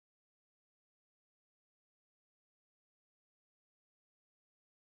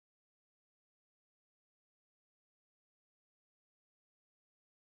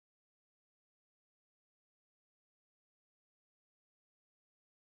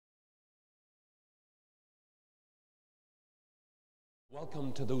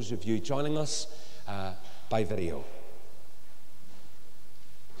Welcome to those of you joining us by video.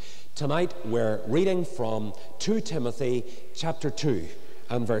 Tonight we're reading from 2 Timothy chapter 2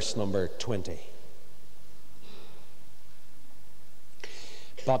 and verse number 20.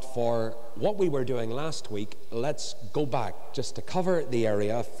 But for what we were doing last week, let's go back just to cover the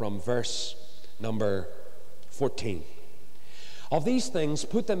area from verse number 14. Of these things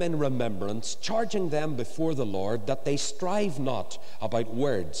put them in remembrance, charging them before the Lord that they strive not about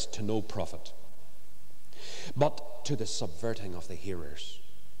words to no profit, but to the subverting of the hearers.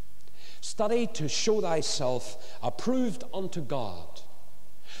 Study to show thyself approved unto God,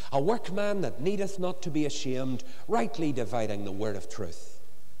 a workman that needeth not to be ashamed, rightly dividing the word of truth.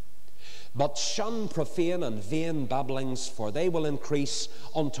 But shun profane and vain babblings, for they will increase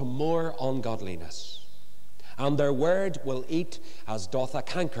unto more ungodliness. And their word will eat as doth a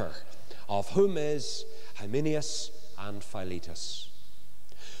canker, of whom is Hymenaeus and Philetus,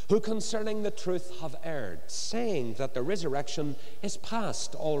 who concerning the truth have erred, saying that the resurrection is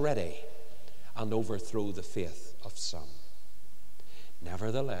past already, and overthrow the faith of some.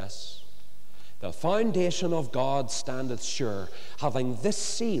 Nevertheless, the foundation of God standeth sure, having this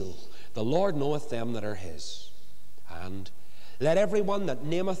seal: the Lord knoweth them that are his. And let every one that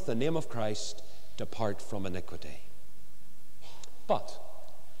nameth the name of Christ depart from iniquity. But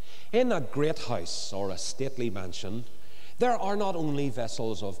in a great house or a stately mansion there are not only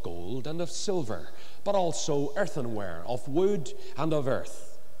vessels of gold and of silver, but also earthenware, of wood and of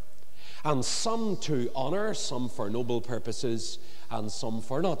earth, and some to honor, some for noble purposes, and some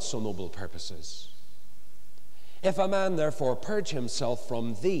for not so noble purposes. If a man therefore purge himself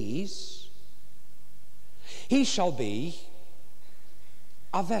from these, he shall be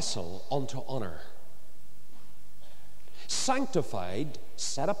a vessel unto honor, sanctified,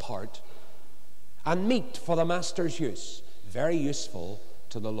 set apart, and meet for the master's use, very useful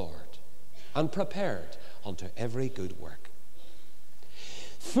to the Lord, and prepared unto every good work.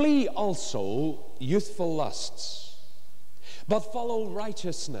 Flee also youthful lusts, but follow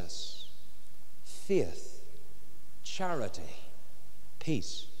righteousness, faith, charity,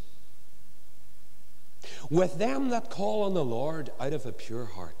 peace, with them that call on the Lord out of a pure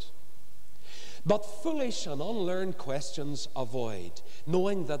heart. But foolish and unlearned questions avoid,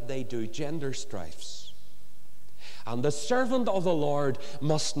 knowing that they do gender strifes. And the servant of the Lord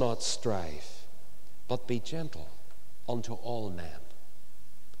must not strive, but be gentle unto all men,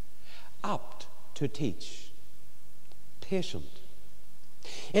 apt to teach, patient,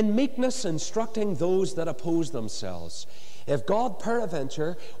 in meekness instructing those that oppose themselves, if God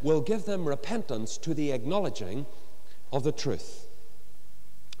peradventure will give them repentance to the acknowledging of the truth,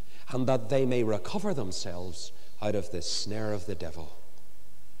 and that they may recover themselves out of the snare of the devil,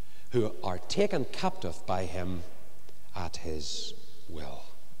 who are taken captive by him at his will.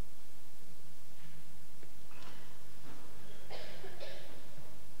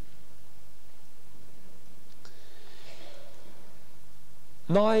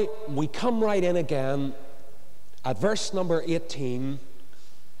 Now we come right in again at verse number 18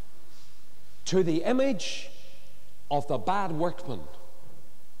 to the image of the bad workman.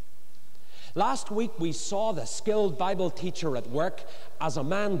 Last week we saw the skilled Bible teacher at work as a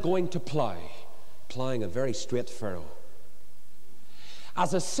man going to plowing a very straight furrow.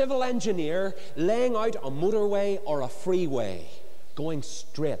 As a civil engineer laying out a motorway or a freeway, going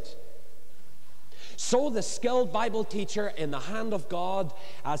straight. So the skilled Bible teacher in the hand of God,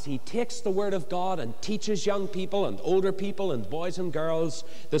 as he takes the Word of God and teaches young people and older people and boys and girls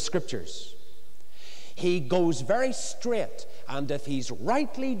the Scriptures, he goes very straight, and if he's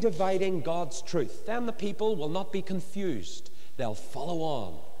rightly dividing God's truth, then the people will not be confused. They'll follow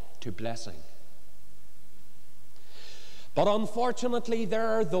on to blessing. But unfortunately, there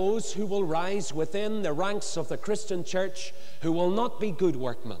are those who will rise within the ranks of the Christian church who will not be good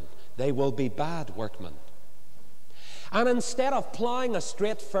workmen. They will be bad workmen. And instead of plowing a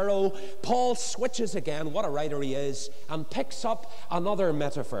straight furrow, Paul switches again, what a writer he is, and picks up another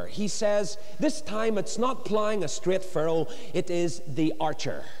metaphor. He says, this time it's not plowing a straight furrow, it is the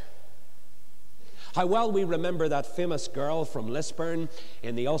archer. How well we remember that famous girl from Lisburn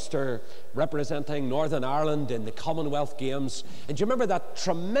in the Ulster representing Northern Ireland in the Commonwealth Games. And do you remember that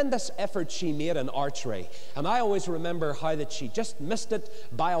tremendous effort she made in archery? And I always remember how that she just missed it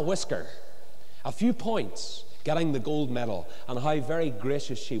by a whisker. A few points, getting the gold medal, and how very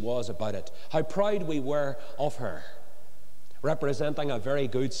gracious she was about it. How proud we were of her, representing a very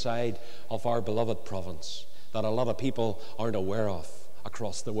good side of our beloved province that a lot of people aren't aware of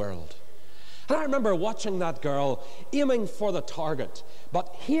across the world. And I remember watching that girl aiming for the target.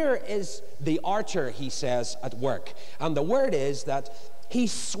 But here is the archer, he says, at work. And the word is that he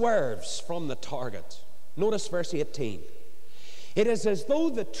swerves from the target. Notice verse 18. It is as though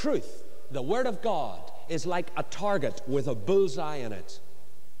the truth, the word of God, is like a target with a bullseye in it.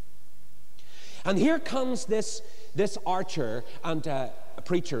 And here comes this archer and a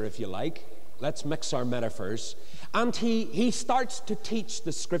preacher, if you like. Let's mix our metaphors. And he starts to teach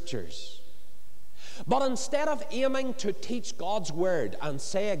the scriptures. But instead of aiming to teach God's word and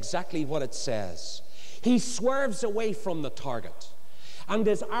say exactly what it says, he swerves away from the target. And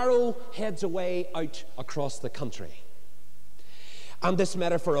his arrow heads away out across the country. And this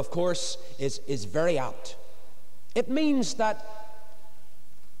metaphor, of course, is very apt. It means that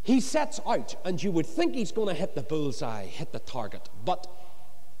he sets out, and you would think he's going to hit the bullseye, hit the target, but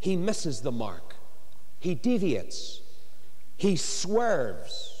he misses the mark. He deviates. He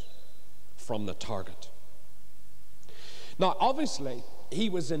swerves from the target. Now, obviously, he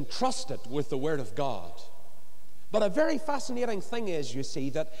was entrusted with the Word of God. But a very fascinating thing is, you see,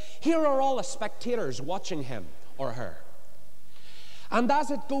 that here are all the spectators watching him or her. And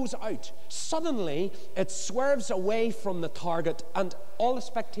as it goes out, suddenly it swerves away from the target and all the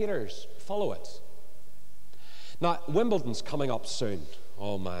spectators follow it. Now, Wimbledon's coming up soon.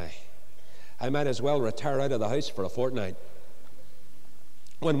 Oh my. I might as well retire out of the house for a fortnight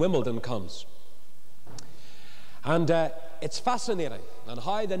when Wimbledon comes. And it's fascinating and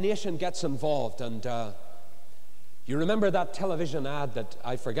how the nation gets involved. And you remember that television ad that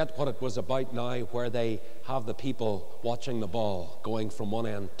I forget what it was about now, where they have the people watching the ball going from one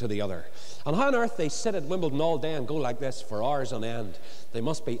end to the other. And how on earth they sit at Wimbledon all day and go like this for hours on end? They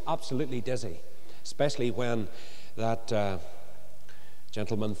must be absolutely dizzy, especially when that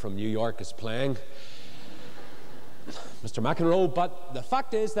gentleman from New York is playing, Mr. McEnroe. But the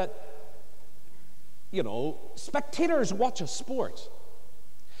fact is that, you know, spectators watch a sport.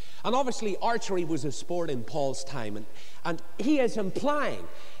 And obviously archery was a sport in Paul's time, and he is implying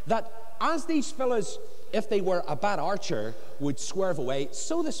that as these fellows, if they were a bad archer, would swerve away,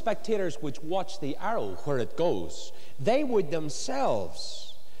 so the spectators would watch the arrow where it goes. They would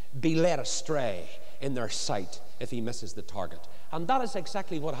themselves be led astray in their sight if he misses the target. And that is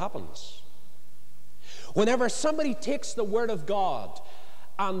exactly what happens. Whenever somebody takes the Word of God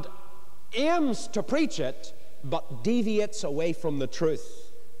and aims to preach it, but deviates away from the truth,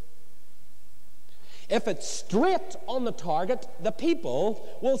 if it's straight on the target, the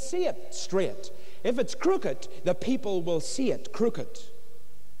people will see it straight. If it's crooked, the people will see it crooked.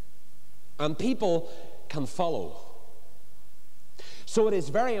 And people can follow. So it is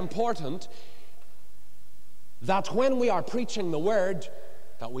very important that when we are preaching the Word,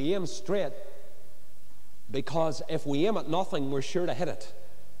 that we aim straight, because if we aim at nothing, we're sure to hit it.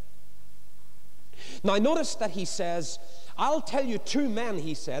 Now notice that he says, I'll tell you two men,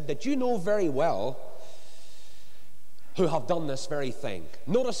 he said, that you know very well, who have done this very thing.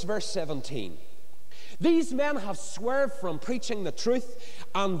 Notice verse 17. These men have swerved from preaching the truth,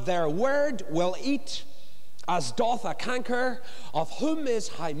 and their word will eat as doth a canker, of whom is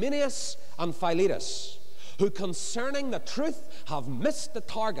Hymenaeus and Philetus, who concerning the truth have missed the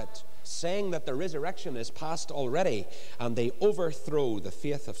target, saying that the resurrection is past already, and they overthrow the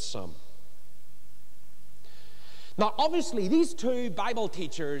faith of some. Now obviously these two Bible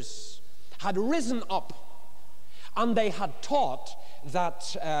teachers had risen up, and they had taught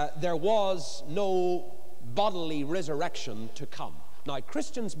that there was no bodily resurrection to come. Now,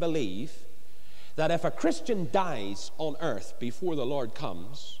 Christians believe that if a Christian dies on earth before the Lord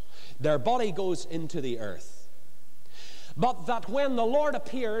comes, their body goes into the earth. But that when the Lord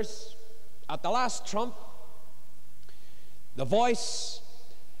appears at the last trump, the voice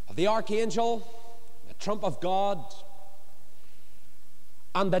of the archangel, the trump of God,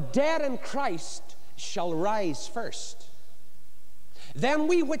 and the dead in Christ shall rise first. Then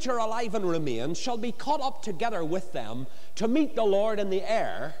we which are alive and remain shall be caught up together with them to meet the Lord in the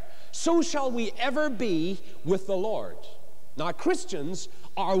air. So shall we ever be with the Lord. Now Christians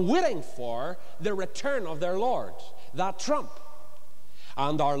are waiting for the return of their Lord, that trump.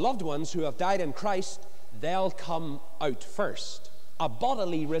 And our loved ones who have died in Christ, they'll come out first. A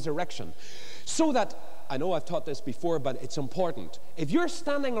bodily resurrection. So that, I know I've taught this before, but it's important. If you're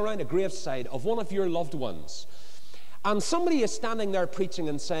standing around a graveside of one of your loved ones, and somebody is standing there preaching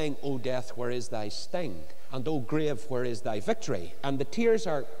and saying, O death, where is thy sting? And O grave, where is thy victory? And the tears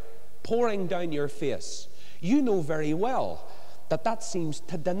are pouring down your face, you know very well that that seems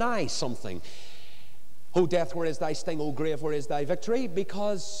to deny something. O death, where is thy sting? O grave, where is thy victory?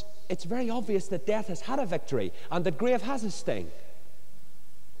 Because it's very obvious that death has had a victory and that grave has a sting.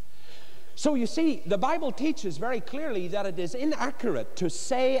 So you see, the Bible teaches very clearly that it is inaccurate to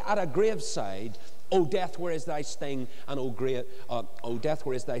say at a graveside, "O death, where is thy sting? And O death,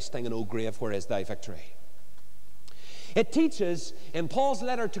 where is thy sting? And O grave, where is thy victory?" It teaches in Paul's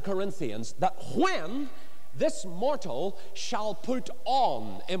letter to Corinthians that when this mortal shall put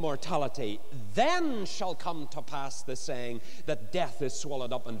on immortality, then shall come to pass the saying that death is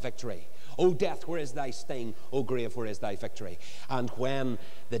swallowed up in victory. O death, where is thy sting? O grave, where is thy victory? And when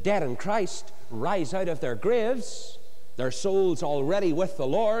the dead in Christ rise out of their graves, their souls already with the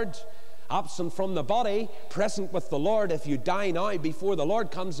Lord, absent from the body, present with the Lord if you die now before the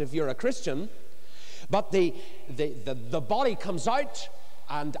Lord comes if you're a Christian. But the body comes out,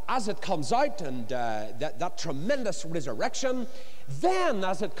 and as it comes out, and that tremendous resurrection, then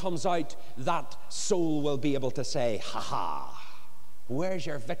as it comes out, that soul will be able to say, "Ha ha! Where's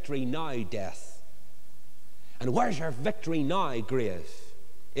your victory now, death? And where's your victory now, grave?"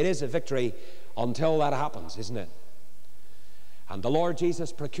 It is a victory until that happens, isn't it? And the Lord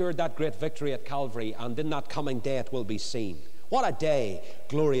Jesus procured that great victory at Calvary, and in that coming day it will be seen. What a day,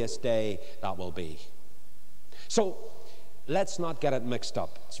 glorious day that will be. So let's not get it mixed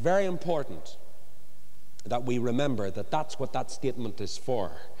up. It's very important that we remember that that's what that statement is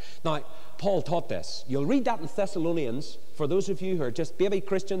for. Now, Paul taught this. You'll read that in Thessalonians. For those of you who are just baby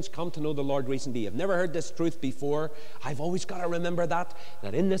Christians, come to know the Lord recently, you've never heard this truth before, I've always got to remember that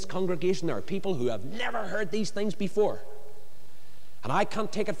in this congregation there are people who have never heard these things before. And I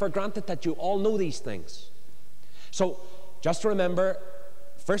can't take it for granted that you all know these things. So, just remember,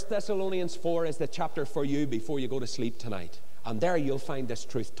 1 Thessalonians 4 is the chapter for you before you go to sleep tonight. And there you'll find this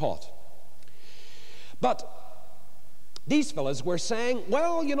truth taught. But these fellas were saying,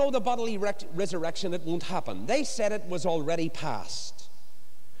 well, you know, the bodily resurrection, it won't happen. They said it was already past.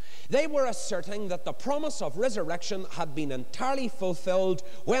 They were asserting that the promise of resurrection had been entirely fulfilled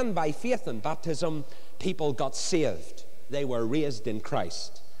when, by faith and baptism, people got saved. They were raised in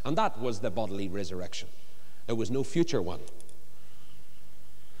Christ. And that was the bodily resurrection. There was no future one.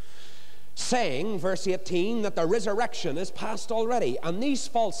 Saying, verse 18, that the resurrection is past already. And these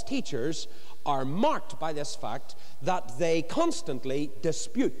false teachers are marked by this fact that they constantly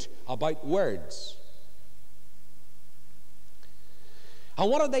dispute about words.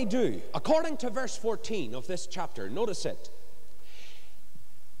 And what do? According to verse 14 of this chapter, notice it.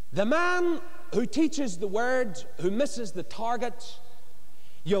 The man who teaches the word, who misses the target,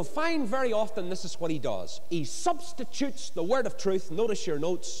 you'll find very often this is what he does. He substitutes the word of truth. Notice your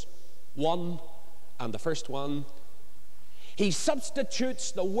notes, 1 and the first one. He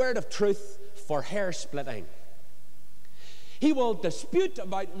substitutes the word of truth for hair splitting. He will dispute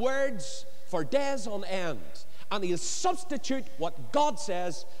about words for days on end, and he'll substitute what God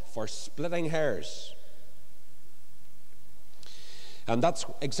says for splitting hairs. And that's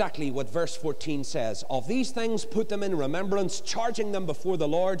exactly what verse 14 says. Of these things put them in remembrance, charging them before the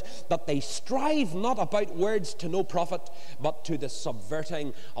Lord, that they strive not about words to no profit, but to the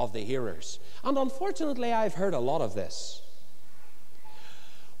subverting of the hearers. And unfortunately, I've heard a lot of this,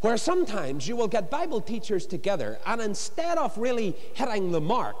 where sometimes you will get Bible teachers together, and instead of really hitting the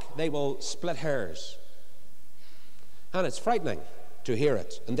mark, they will split hairs. And it's frightening to hear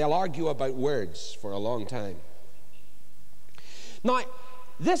it. And they'll argue about words for a long time. Now,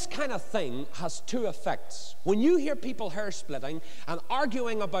 this kind of thing has two effects. When you hear people hair splitting and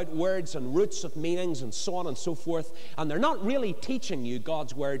arguing about words and roots of meanings and so on and so forth, and they're not really teaching you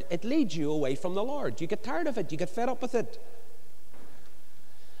God's word, it leads you away from the Lord. You get tired of it. You get fed up with it.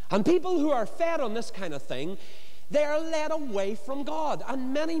 And people who are fed on this kind of thing, they are led away from God.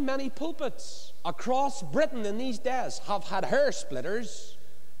 And many, many pulpits across Britain in these days have had hair splitters.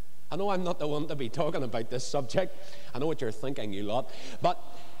 I know I'm not the one to be talking about this subject. I know what you're thinking, you lot. But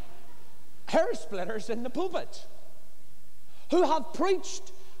hair splitters in the pulpit who have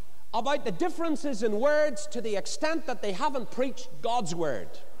preached about the differences in words to the extent that they haven't preached God's word.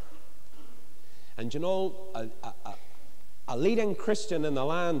 And you know, a leading Christian in the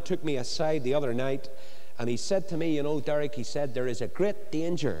land took me aside the other night, and he said to me, you know, Derek, he said, there is a great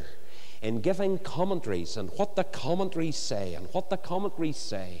danger in giving commentaries and what the commentaries say and what the commentaries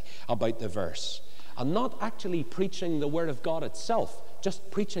say about the verse, and not actually preaching the word of God itself,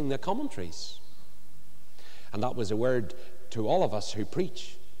 just preaching the commentaries. And that was a word to all of us who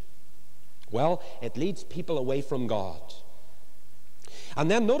preach. Well, it leads people away from God. And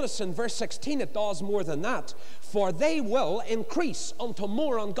then notice in verse 16, it does more than that. For they will increase unto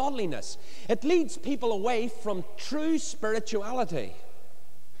more ungodliness. It leads people away from true spirituality.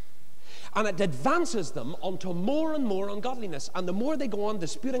 And it advances them onto more and more ungodliness. And the more they go on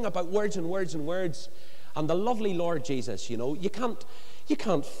disputing about words and words and words, and the lovely Lord Jesus, you know, you can't you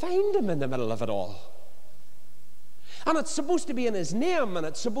can't find him in the middle of it all. And it's supposed to be in his name, and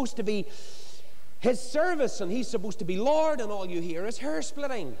it's supposed to be his service, and he's supposed to be Lord, and all you hear is hair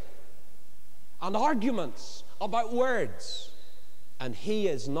splitting and arguments about words, and he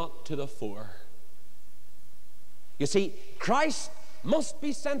is not to the fore. You see, Christ must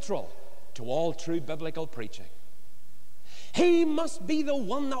be central to all true biblical preaching. He must be the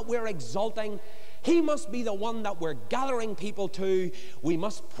one that we're exalting. He must be the one that we're gathering people to. We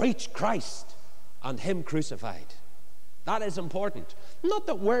must preach Christ and him crucified. That is important. Not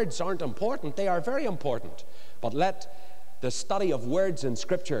that words aren't important, they are very important. But let the study of words in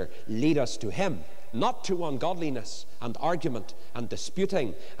Scripture lead us to him, not to ungodliness and argument and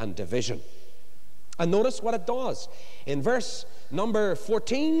disputing and division. And notice what it does. In verse number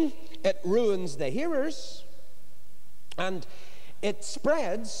 14, it ruins the hearers, and it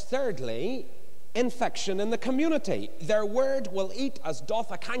spreads, thirdly, infection in the community. Their word will eat as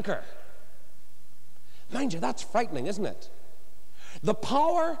doth a canker. Mind you, that's frightening, isn't it? The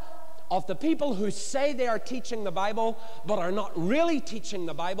power of the people who say they are teaching the Bible, but are not really teaching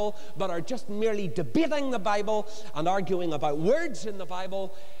the Bible, but are just merely debating the Bible and arguing about words in the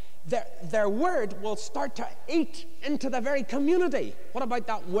Bible, their word will start to eat into the very community. What about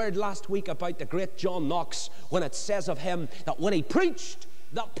that word last week about the great John Knox, when it says of him that when he preached,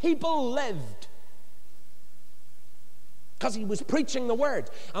 the people lived? Because he was preaching the word.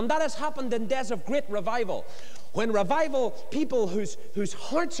 And that has happened in days of great revival. When revival, people whose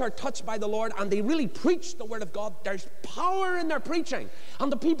hearts are touched by the Lord and they really preach the word of God, there's power in their preaching.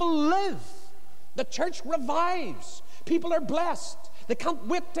 And the people live. The church revives. People are blessed. They can't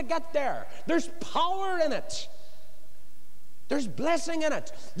wait to get there. There's power in it. There's blessing in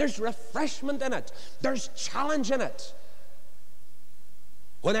it. There's refreshment in it. There's challenge in it.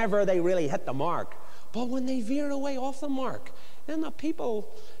 Whenever they really hit the mark. But when they veer away off the mark, then the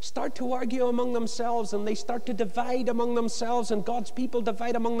people start to argue among themselves, and they start to divide among themselves, and God's people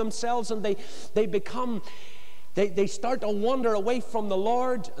divide among themselves, and they start to wander away from the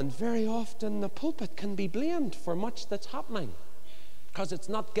Lord, and very often the pulpit can be blamed for much that's happening because it's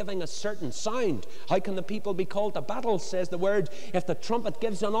not giving a certain sound. How can the people be called to battle, says the word, if the trumpet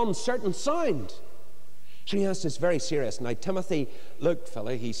gives an uncertain sound? So yes, it's very serious. Now Timothy, look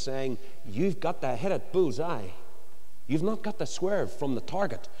fella, he's saying, you've got to hit it bullseye. You've not got to swerve from the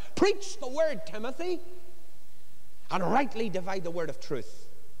target. Preach the word, Timothy, and rightly divide the word of truth.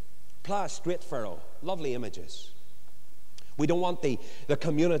 Plough a straight furrow. Lovely images. We don't want the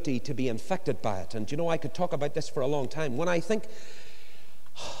community to be infected by it. And you know, I could talk about this for a long time. When I think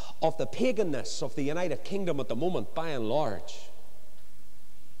of the paganness of the United Kingdom at the moment, by and large,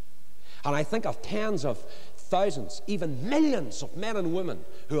 and I think of tens of thousands, even millions of men and women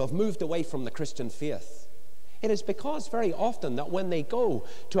who have moved away from the Christian faith, it is because very often that when they go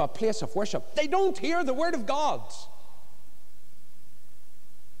to a place of worship, they don't hear the word of God.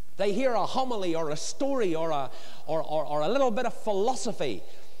 They hear a homily or a story or a little bit of philosophy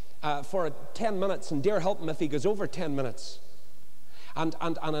for 10 minutes, and dear help him if he goes over 10 minutes. And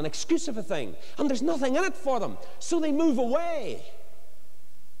an excuse of a thing. And there's nothing in it for them. So they move away.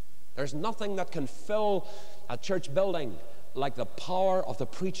 There's nothing that can fill a church building like the power of the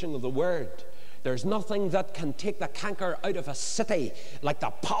preaching of the word. There's nothing that can take the canker out of a city like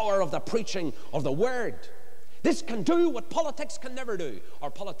the power of the preaching of the word. This can do what politics can never do,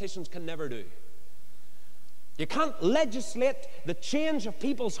 or politicians can never do. You can't legislate the change of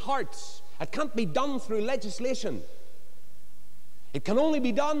people's hearts. It can't be done through legislation. It can only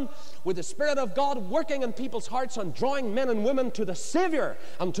be done with the Spirit of God working in people's hearts and drawing men and women to the Savior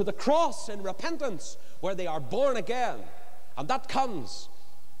and to the cross in repentance, where they are born again. And that comes.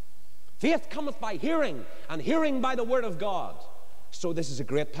 Faith cometh by hearing, and hearing by the word of God. So this is a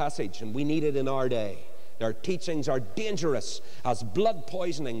great passage, and we need it in our day. Their teachings are dangerous as blood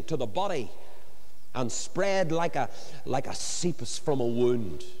poisoning to the body, and spread like a sepus from a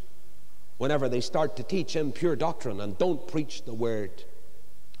wound. Whenever they start to teach impure doctrine and don't preach the word,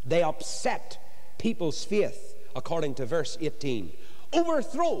 they upset people's faith, according to verse 18.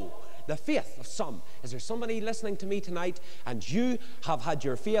 Overthrow the faith of some. Is there somebody listening to me tonight and you have had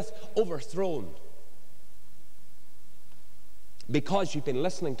your faith overthrown because you've been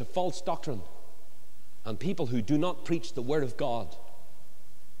listening to false doctrine and people who do not preach the word of God?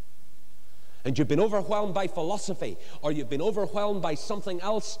 And you've been overwhelmed by philosophy, or you've been overwhelmed by something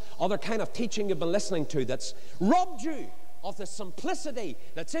else, other kind of teaching you've been listening to that's robbed you of the simplicity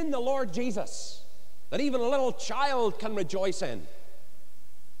that's in the Lord Jesus, that even a little child can rejoice in.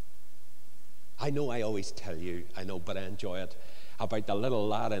 I know I always tell you, I know, but I enjoy it, about the little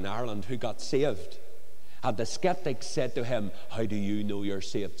lad in Ireland who got saved. And the skeptic said to him, "How do you know you're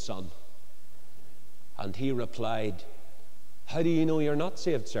saved, son?" And he replied, "How do you know you're not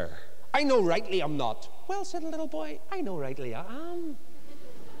saved, sir?" "I know rightly I'm not." "Well," said the little boy, "I know rightly I am."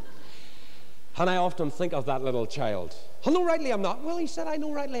 And I often think of that little child. "I know rightly I'm not." "Well," he said, "I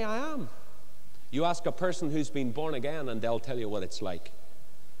know rightly I am." You ask a person who's been born again and they'll tell you what it's like.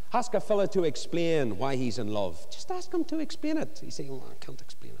 Ask a fella to explain why he's in love. Just ask him to explain it. You say, "Oh, I can't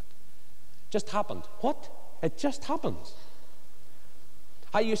explain it. Just happened." What? It just happened.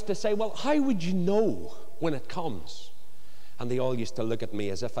 I used to say, "Well, how would you know when it comes?" And they all used to look at me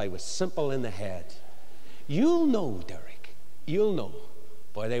as if I was simple in the head. "You'll know, Derek. You'll know."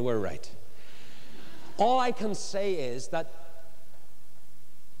 Boy, they were right. All I can say is that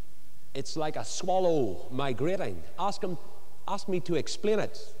it's like a swallow migrating. Ask me to explain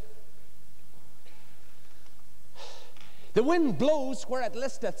it. "The wind blows where it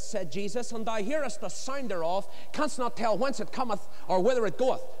listeth," said Jesus, "and thou hearest the sound thereof, canst not tell whence it cometh or whither it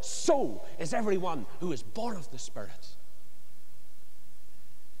goeth. So is everyone who is born of the Spirit."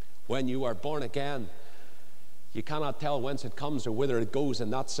 When you are born again, you cannot tell whence it comes or whither it goes in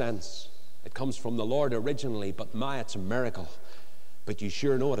that sense. It comes from the Lord originally, but my, it's a miracle. But you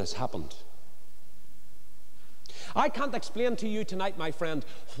sure know it has happened. I can't explain to you tonight, my friend,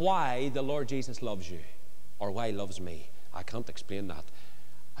 why the Lord Jesus loves you or why he loves me. I can't explain that.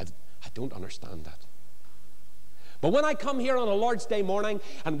 I don't understand that. But when I come here on a Lord's Day morning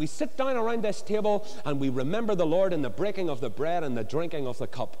and we sit down around this table and we remember the Lord in the breaking of the bread and the drinking of the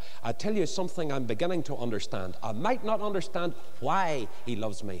cup, I tell you something I'm beginning to understand. I might not understand why he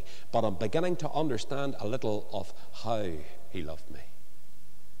loves me, but I'm beginning to understand a little of how he loved me.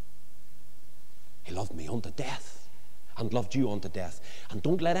 He loved me unto death and loved you unto death. And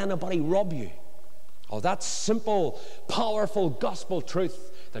don't let anybody rob you of that simple, powerful gospel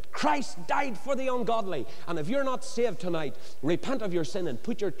truth that Christ died for the ungodly. And if you're not saved tonight, repent of your sin and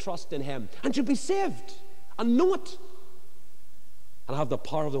put your trust in him, and you'll be saved and know it and have the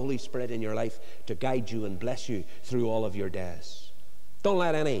power of the Holy Spirit in your life to guide you and bless you through all of your days. Don't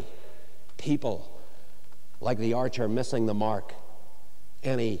let any people like the archer missing the mark,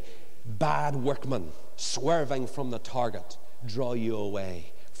 any bad workman swerving from the target, draw you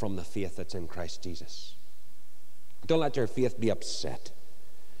away from the faith that's in Christ Jesus. Don't let your faith be upset.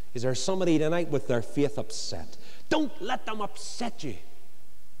 Is there somebody tonight with their faith upset? Don't let them upset you.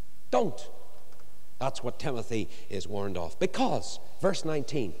 Don't. That's what Timothy is warned of. Because, verse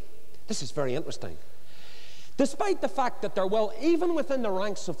 19, this is very interesting. Despite the fact that there will, even within the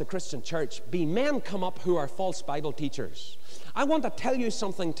ranks of the Christian church, be men come up who are false Bible teachers, I want to tell you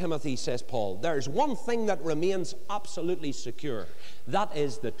something, Timothy, says Paul. There's one thing that remains absolutely secure. That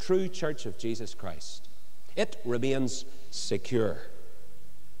is the true church of Jesus Christ. It remains secure.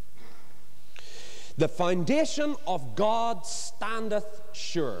 The foundation of God standeth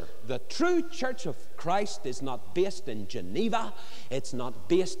sure. The true church of Christ is not based in Geneva. It's not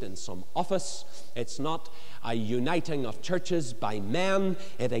based in some office. It's not a uniting of churches by men.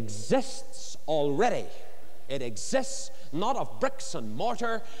 It exists already. It exists not of bricks and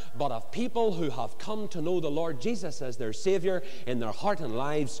mortar, but of people who have come to know the Lord Jesus as their Savior in their heart and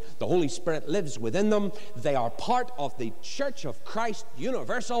lives. The Holy Spirit lives within them. They are part of the Church of Christ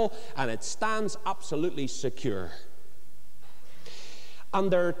universal, and it stands absolutely secure. And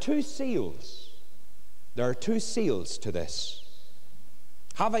there are two seals. There are two seals to this.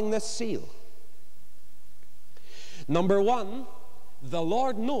 Having this seal. Number one, the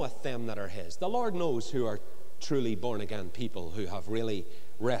Lord knoweth them that are his. The Lord knows who are truly born-again people who have really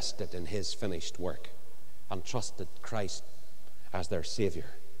rested in his finished work and trusted Christ as their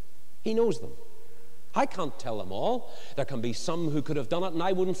Savior. He knows them. I can't tell them all. There can be some who could have done it and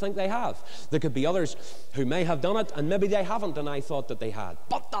I wouldn't think they have. There could be others who may have done it and maybe they haven't and I thought that they had.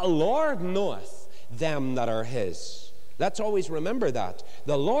 But the Lord knoweth them that are his. Let's always remember that.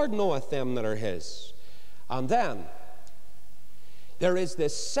 The Lord knoweth them that are his. And then there is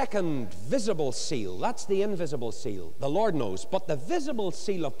this second visible seal. That's the invisible seal. The Lord knows. But the visible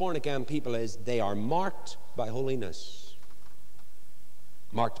seal of born-again people is they are marked by holiness.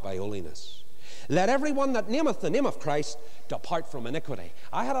 Marked by holiness. Let everyone that nameth the name of Christ depart from iniquity.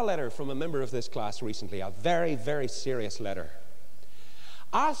 I had a letter from a member of this class recently, a very, very serious letter,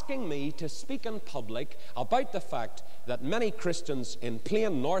 asking me to speak in public about the fact that many Christians in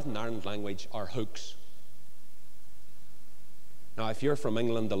plain Northern Ireland language are hooks. Now, if you're from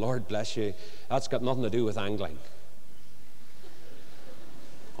England, the Lord bless you, that's got nothing to do with angling.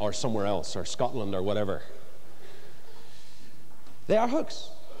 Or somewhere else, or Scotland, or whatever. They are hooks.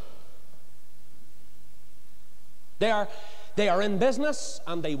 They are in business,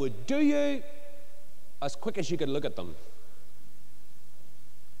 and they would do you as quick as you could look at them.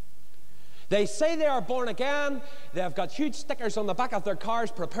 They say they are born again. They've got huge stickers on the back of their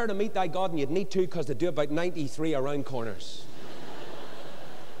cars, prepare to meet thy God, and you'd need to because they do about 93 around corners.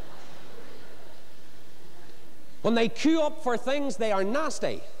 When they queue up for things, they are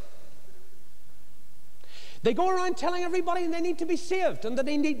nasty. They go around telling everybody they need to be saved and that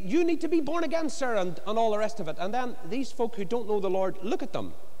you need to be born again, sir, and all the rest of it. And then these folk who don't know the Lord look at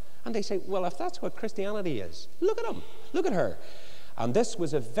them and they say, well, if that's what Christianity is, look at him, look at her. And this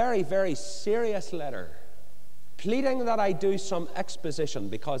was a very, very serious letter, pleading that I do some exposition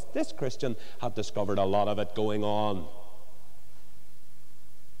because this Christian had discovered a lot of it going on.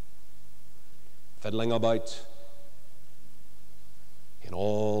 Fiddling about in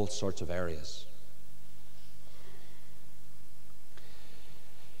all sorts of areas.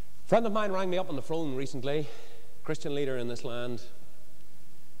 A friend of mine rang me up on the phone recently, Christian leader in this land,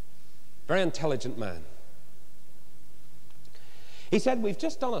 very intelligent man. He said, we've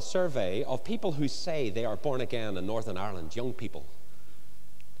just done a survey of people who say they are born again in Northern Ireland, young people.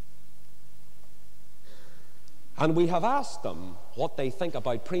 And we have asked them what they think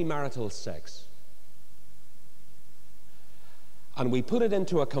about premarital sex. And we put it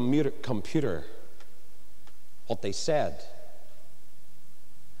into a computer, what they said.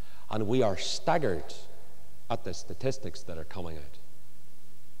 And we are staggered at the statistics that are coming out.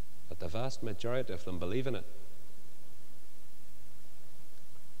 That the vast majority of them believe in it.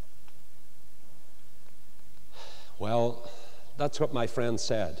 Well, that's what my friend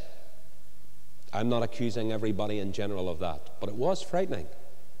said. I'm not accusing everybody in general of that, but it was frightening.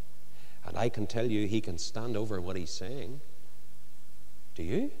 And I can tell you he can stand over what he's saying. Do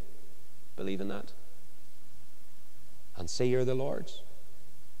you believe in that? And say you're the Lord's?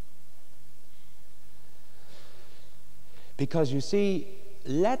 Because you see,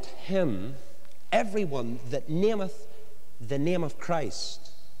 let him, everyone that nameth the name of Christ,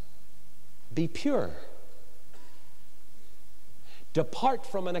 be pure. Depart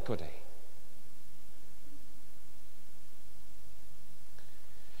from iniquity.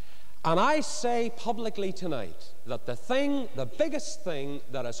 And I say publicly tonight that the biggest thing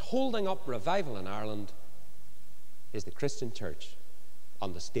that is holding up revival in Ireland is the Christian church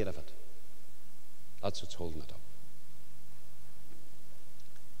and the state of it. That's what's holding it up.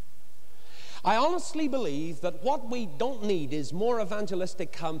 I honestly believe that what we don't need is more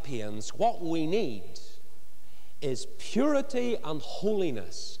evangelistic campaigns. What we need is purity and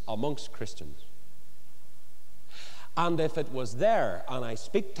holiness amongst Christians. And if it was there, and I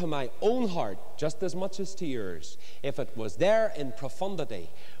speak to my own heart just as much as to yours, if it was there in profundity,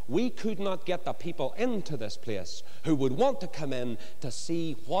 we could not get the people into this place who would want to come in to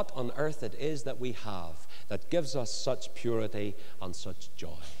see what on earth it is that we have that gives us such purity and such joy.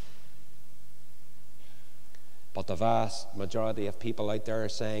 But the vast majority of people out there are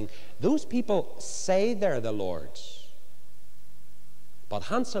saying, those people say they're the Lord's. But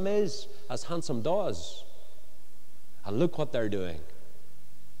handsome is as handsome does. And look what they're doing.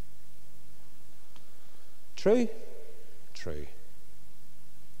 True? True.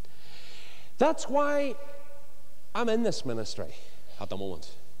 That's why I'm in this ministry at the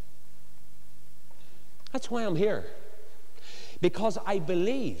moment. That's why I'm here. Because I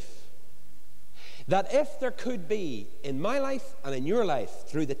believe that if there could be in my life and in your life,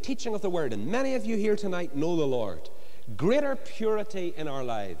 through the teaching of the Word, and many of you here tonight know the Lord, greater purity in our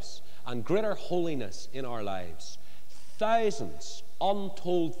lives and greater holiness in our lives, thousands,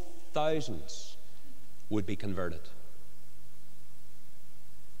 untold thousands, would be converted.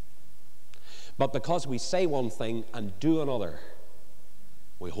 But because we say one thing and do another,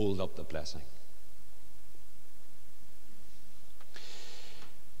 we hold up the blessing.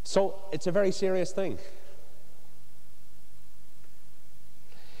 So it's a very serious thing.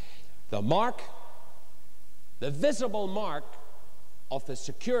 The mark, the visible mark of the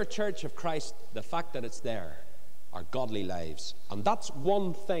secure church of Christ, the fact that it's there, are godly lives. And that's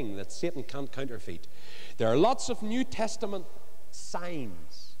one thing that Satan can't counterfeit. There are lots of New Testament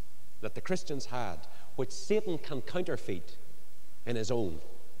signs that the Christians had, which Satan can counterfeit in his own.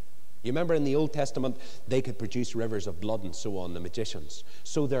 You remember in the Old Testament, they could produce rivers of blood and so on, the magicians.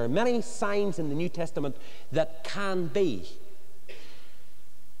 So there are many signs in the New Testament that can be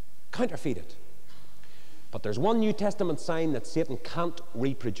counterfeited. But there's one New Testament sign that Satan can't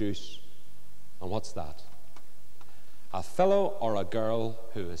reproduce. And what's that? A fellow or a girl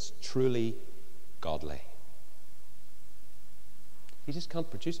who is truly godly. He just can't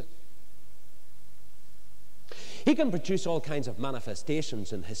produce it. He can produce all kinds of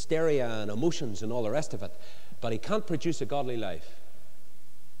manifestations and hysteria and emotions and all the rest of it, but he can't produce a godly life.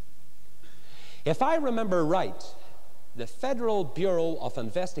 If I remember right, the Federal Bureau of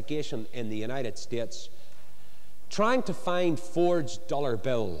Investigation in the United States, trying to find forged dollar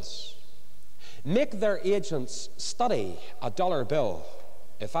bills, make their agents study a dollar bill,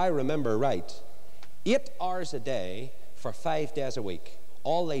 if I remember right, 8 hours a day for 5 days a week.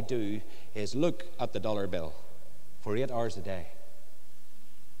 All they do is look at the dollar bill for 8 hours a day,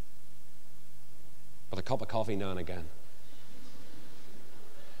 with a cup of coffee now and again.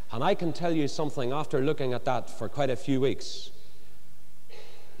 And I can tell you something, after looking at that for quite a few weeks,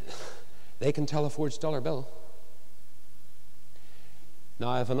 they can tell a forged dollar bill.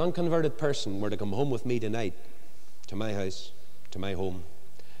 Now, if an unconverted person were to come home with me tonight, to my house, to my home,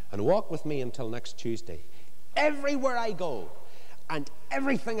 and walk with me until next Tuesday, everywhere I go, and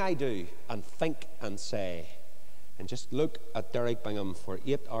everything I do, and think and say, and just look at Derek Bingham for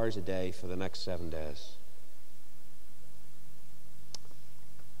 8 hours a day for the next 7 days,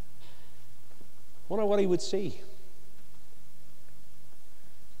 wonder what he would see.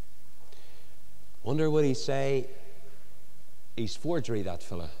 Wonder would he say, he's forgery, that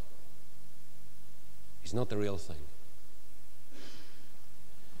fella. He's not the real thing.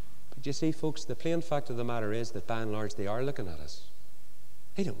 But you see, folks, the plain fact of the matter is that by and large they are looking at us.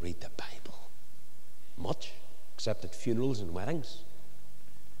 They don't read the Bible much, except at funerals and weddings.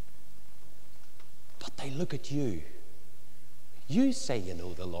 But they look at you. You say you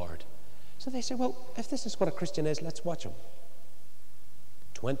know the Lord. So they say, well, if this is what a Christian is, let's watch him.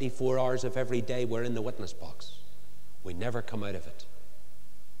 24 hours of every day we're in the witness box. We never come out of it.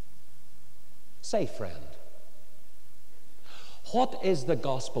 Say, friend, what is the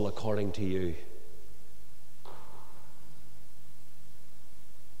gospel according to you?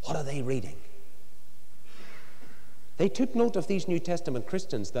 What are they reading? They took note of these New Testament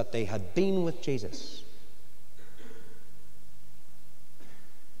Christians that they had been with Jesus.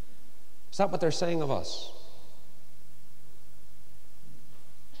 Is that what they're saying of us?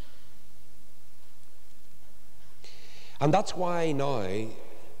 And that's why now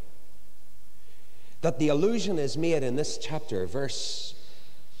that the allusion is made in this chapter, verse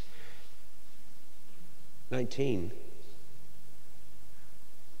 19,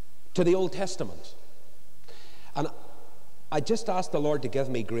 to the Old Testament. And I just asked the Lord to give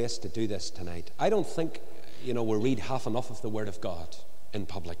me grace to do this tonight. I don't think, we read half enough of the Word of God in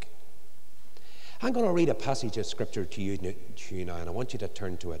public. I'm going to read a passage of Scripture to you now, and I want you to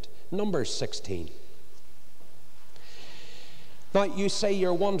turn to it. Numbers 16. Now, you say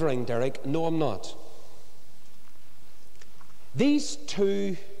you're wondering, Derek. No, I'm not. These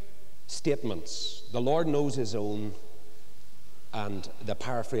two statements, the Lord knows his own, and the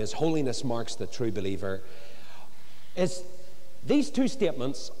paraphrase, holiness marks the true believer, these two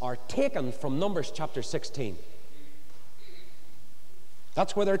statements are taken from Numbers chapter 16.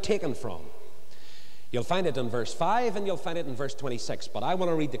 That's where they're taken from. You'll find it in verse 5 and you'll find it in verse 26, but I want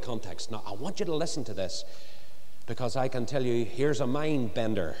to read the context. Now, I want you to listen to this, because I can tell you, here's a mind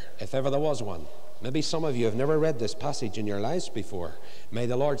bender, if ever there was one. Maybe some of you have never read this passage in your lives before. May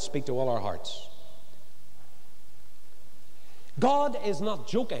the Lord speak to all our hearts. God is not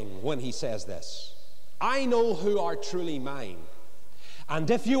joking when he says this. I know who are truly mine. And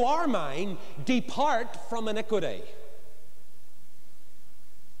if you are mine, depart from iniquity.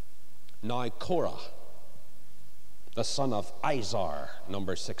 Now Korah, the son of Izhar,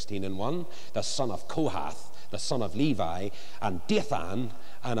 Numbers 16 and 1, the son of Kohath, the son of Levi, and Dathan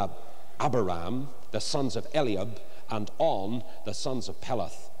and Abiram, the sons of Eliab, and On, the sons of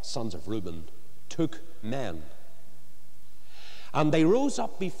Peleth, sons of Reuben, took men. And they rose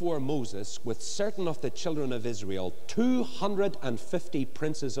up before Moses with certain of the children of Israel, 250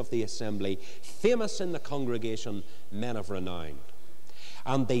 princes of the assembly, famous in the congregation, men of renown.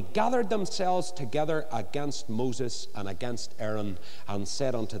 And they gathered themselves together against Moses and against Aaron, and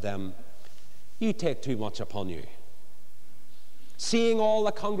said unto them, you take too much upon you. Seeing all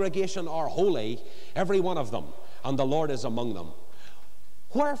the congregation are holy, every one of them, and the Lord is among them.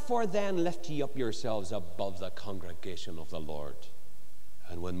 Wherefore then lift ye up yourselves above the congregation of the Lord?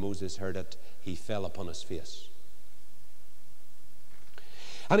 And when Moses heard it, he fell upon his face.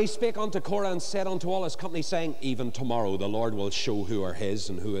 And he spake unto Korah and said unto all his company, saying, even tomorrow the Lord will show who are his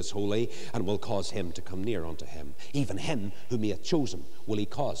and who is holy, and will cause him to come near unto him. Even him whom he hath chosen will he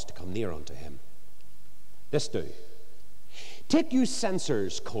cause to come near unto him. This do. Take you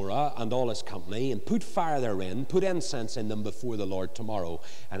censers, Korah and all his company, and put fire therein, put incense in them before the Lord tomorrow.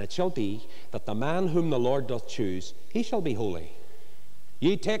 And it shall be that the man whom the Lord doth choose, he shall be holy.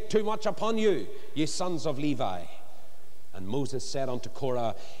 Ye take too much upon you, ye sons of Levi. And Moses said unto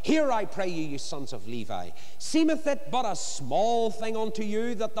Korah, Hear, I pray you, you sons of Levi, seemeth it but a small thing unto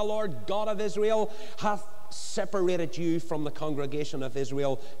you that the Lord God of Israel hath separated you from the congregation of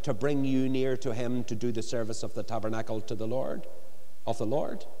Israel to bring you near to him to do the service of the tabernacle to the Lord, of the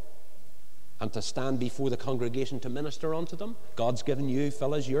Lord, and to stand before the congregation to minister unto them? God's given you,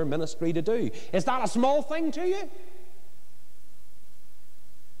 fellas, your ministry to do. Is that a small thing to you?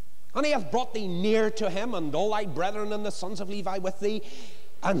 And he hath brought thee near to him, and all thy brethren and the sons of Levi with thee,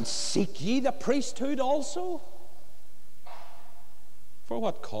 and seek ye the priesthood also? For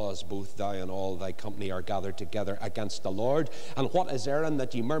what cause both thou and all thy company are gathered together against the Lord? And what is Aaron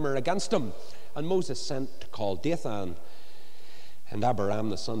that ye murmur against him? And Moses sent to call Dathan and Abiram,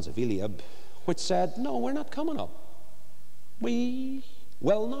 the sons of Eliab, which said, No, we're not coming up. We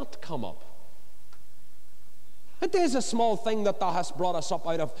will not come up. It is a small thing that thou hast brought us up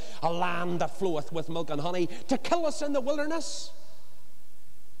out of a land that floweth with milk and honey, to kill us in the wilderness.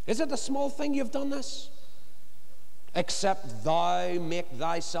 Is it a small thing you've done this? Except thou make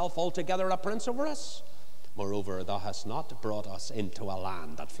thyself altogether a prince over us? Moreover, thou hast not brought us into a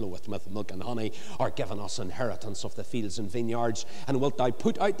land that floweth with milk and honey, or given us inheritance of the fields and vineyards. And wilt thou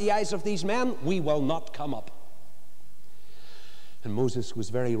put out the eyes of these men? We will not come up. And Moses was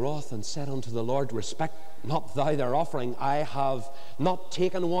very wroth, and said unto the Lord, Respect not thou their offering. I have not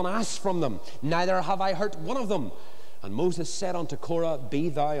taken one ass from them, neither have I hurt one of them. And Moses said unto Korah, Be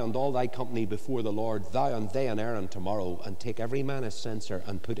thou and all thy company before the Lord, thou and they and Aaron tomorrow, and take every man his censer,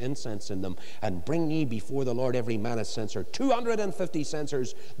 and put incense in them, and bring ye before the Lord every man his censer, 250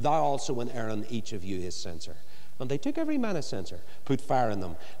 censers, thou also and Aaron, each of you his censer. And they took every man a censer, put fire in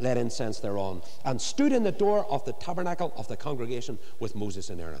them, let incense thereon, and stood in the door of the tabernacle of the congregation with Moses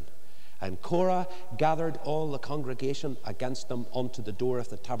and Aaron. And Korah gathered all the congregation against them unto the door of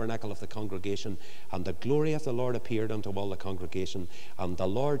the tabernacle of the congregation. And the glory of the Lord appeared unto all the congregation. And the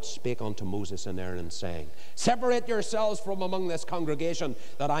Lord spake unto Moses and Aaron, saying, Separate yourselves from among this congregation,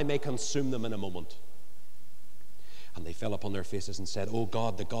 that I may consume them in a moment. And they fell upon their faces and said, O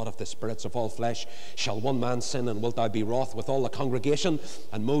God, the God of the spirits of all flesh, shall one man sin, and wilt thou be wroth with all the congregation?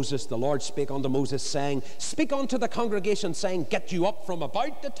 And Moses, the Lord, spake unto Moses, saying, Speak unto the congregation, saying, Get you up from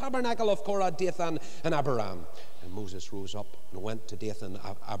about the tabernacle of Korah, Dathan, and Abiram. And Moses rose up and went to Dathan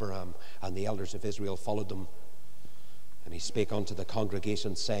and Abiram, and the elders of Israel followed them. And he spake unto the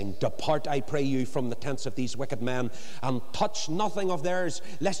congregation, saying, Depart, I pray you, from the tents of these wicked men, and touch nothing of theirs,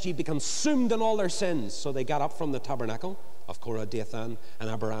 lest ye be consumed in all their sins. So they got up from the tabernacle of Korah, Dathan, and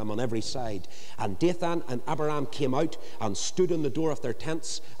Abiram on every side. And Dathan and Abiram came out and stood in the door of their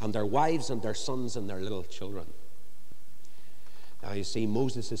tents, and their wives and their sons and their little children. Now you see,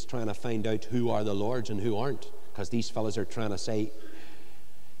 Moses is trying to find out who are the Lord's and who aren't, because these fellows are trying to say,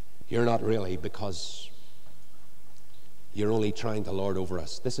 You're not really, because you're only trying to lord over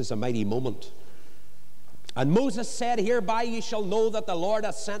us. This is a mighty moment. And Moses said, Hereby ye shall know that the Lord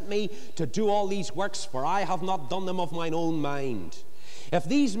hath sent me to do all these works, for I have not done them of mine own mind. If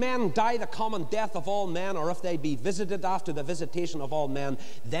these men die the common death of all men, or if they be visited after the visitation of all men,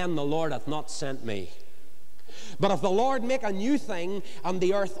 then the Lord hath not sent me. But if the Lord make a new thing, and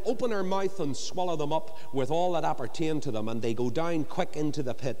the earth open her mouth and swallow them up with all that appertain to them, and they go down quick into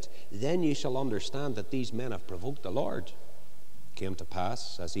the pit, then ye shall understand that these men have provoked the Lord. It came to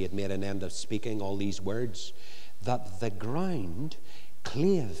pass, as he had made an end of speaking all these words, that the ground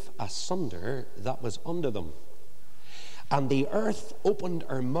clave asunder that was under them, and the earth opened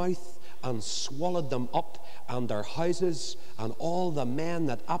her mouth and swallowed them up, and their houses, and all the men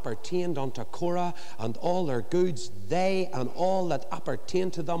that appertained unto Korah, and all their goods, they and all that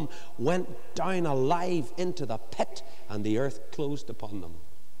appertained to them, went down alive into the pit, and the earth closed upon them,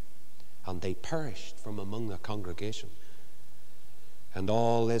 and they perished from among the congregation. And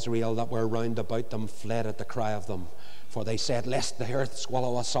all Israel that were round about them fled at the cry of them, for they said, Lest the earth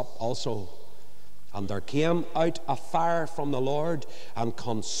swallow us up also. And there came out a fire from the Lord, and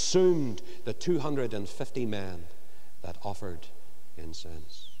consumed the 250 men that offered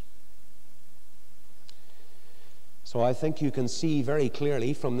incense. So I think you can see very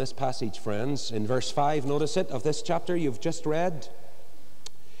clearly from this passage, friends, in verse 5, notice it, of this chapter you've just read.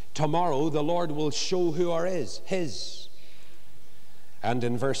 Tomorrow the Lord will show who are his. And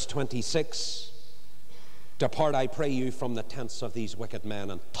in verse 26, Depart, I pray you, from the tents of these wicked men,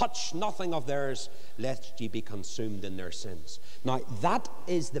 and touch nothing of theirs, lest ye be consumed in their sins. Now, that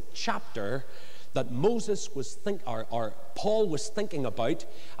is the chapter that Moses was or Paul was thinking about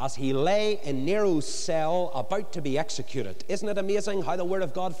as he lay in Nero's cell about to be executed. Isn't it amazing how the Word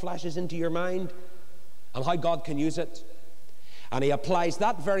of God flashes into your mind and how God can use it? And he applies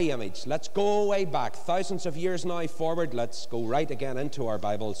that very image. Let's go way back, thousands of years now forward. Let's go right again into our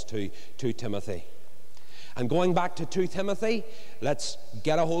Bibles to 2 Timothy. And going back to 2 Timothy, let's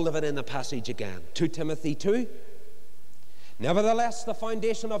get a hold of it in the passage again. 2 Timothy 2. Nevertheless, the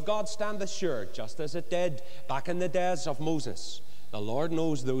foundation of God standeth sure, just as it did back in the days of Moses. The Lord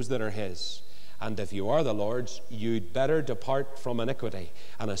knows those that are his. And if you are the Lord's, you'd better depart from iniquity,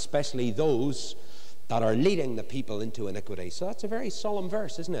 and especially those that are leading the people into iniquity. So that's a very solemn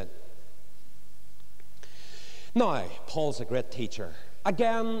verse, isn't it? Now, Paul's a great teacher.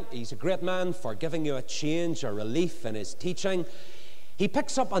 Again, he's a great man for giving you a change, a relief in his teaching. He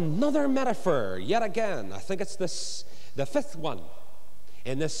picks up another metaphor, yet again. I think it's the fifth one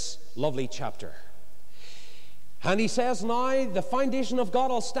in this lovely chapter. And he says, now, the foundation of God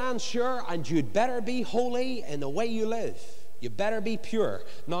will stand sure, and you'd better be holy in the way you live. You better be pure.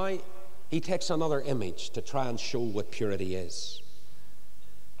 Now, he takes another image to try and show what purity is.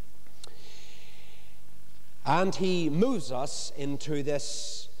 And he moves us into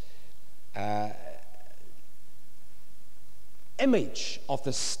this image of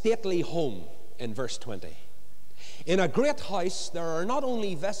the stately home in verse 20. In a great house there are not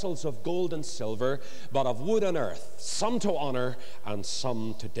only vessels of gold and silver, but of wood and earth, some to honor and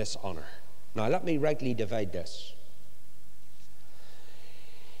some to dishonor. Now let me rightly divide this.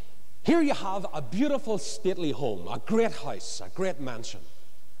 Here you have a beautiful stately home, a great house, a great mansion.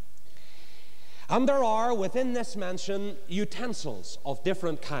 And there are within this mansion utensils of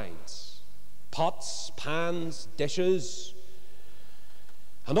different kinds. Pots, pans, dishes,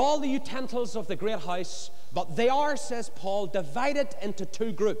 and all the utensils of the great house. But they are, says Paul, divided into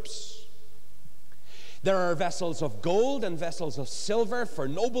two groups. There are vessels of gold and vessels of silver for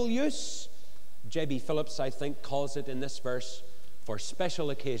noble use. J.B. Phillips, I think, calls it in this verse for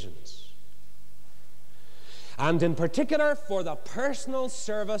special occasions. And in particular for the personal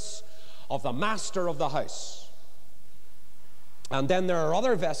service of the master of the house. And then there are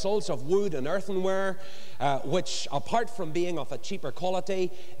other vessels of wood and earthenware, which, apart from being of a cheaper quality,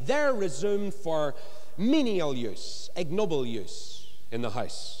 they're resumed for menial use, ignoble use in the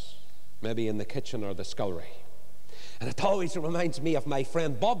house, maybe in the kitchen or the scullery. And it always reminds me of my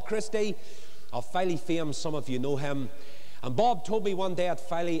friend Bob Christie of Filey fame. Some of you know him. And Bob told me one day at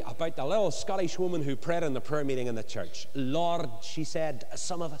Filey about the little Scottish woman who prayed in the prayer meeting in the church. Lord, she said,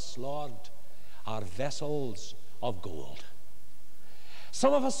 some of us, Lord, are vessels of gold.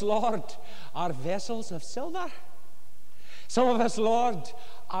 Some of us, Lord, are vessels of silver. Some of us, Lord,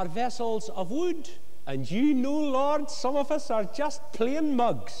 are vessels of wood. And you know, Lord, some of us are just plain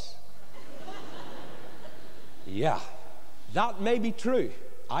mugs. Yeah, that may be true.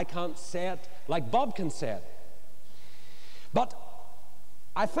 I can't say it like Bob can say it. But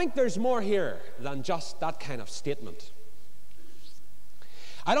I think there's more here than just that kind of statement.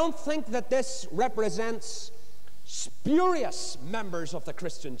 I don't think that this represents spurious members of the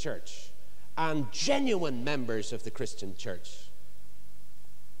Christian church and genuine members of the Christian church.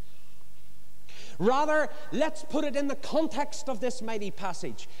 Rather, let's put it in the context of this mighty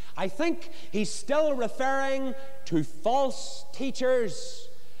passage. I think he's still referring to false teachers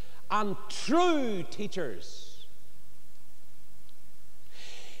and true teachers.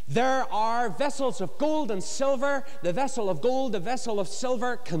 There are vessels of gold and silver. The vessel of gold, the vessel of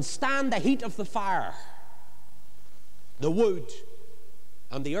silver can stand the heat of the fire. The wood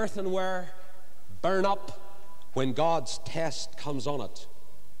and the earthenware burn up when God's test comes on it.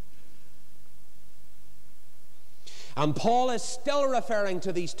 And Paul is still referring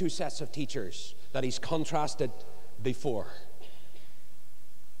to these two sets of teachers that he's contrasted before.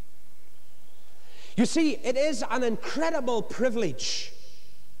 You see, it is an incredible privilege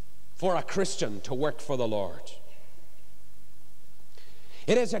for a Christian to work for the Lord.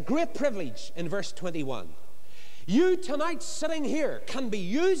 It is a great privilege in verse 21. You tonight sitting here can be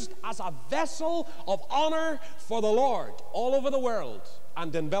used as a vessel of honor for the Lord all over the world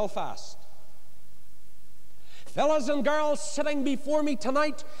and in Belfast. Fellas and girls sitting before me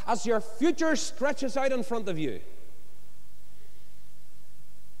tonight, as your future stretches out in front of you,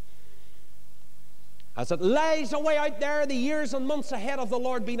 as it lies away out there, the years and months ahead of the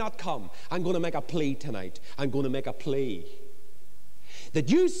Lord be not come, I'm going to make a plea tonight. I'm going to make a plea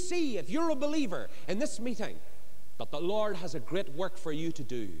that you see, if you're a believer in this meeting, that the Lord has a great work for you to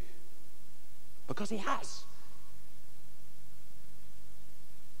do, because he has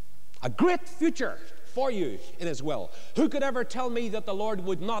a great future for you in his will. Who could ever tell me that the Lord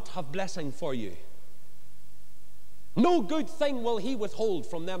would not have blessing for you? No good thing will he withhold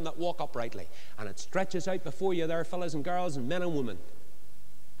from them that walk uprightly. And it stretches out before you there, fellas and girls and men and women.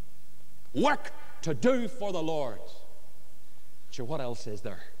 Work to do for the Lord. Sure, what else is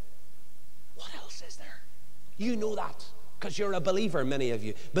there? What else is there? You know that, because you're a believer, many of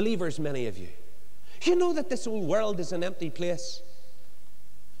you. Believers, many of you. You know that this old world is an empty place.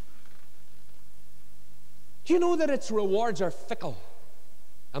 You know that its rewards are fickle,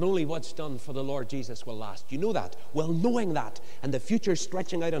 and only what's done for the Lord Jesus will last. You know that. Well, knowing that, and the future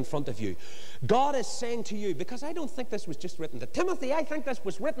stretching out in front of you, God is saying to you, because I don't think this was just written to Timothy, I think this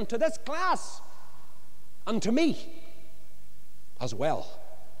was written to this class, and to me as well,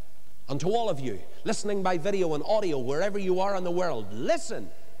 and to all of you listening by video and audio, wherever you are in the world. Listen,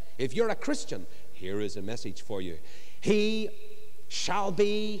 if you're a Christian, here is a message for you. He shall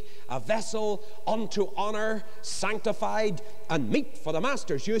be a vessel unto honor, sanctified and meet for the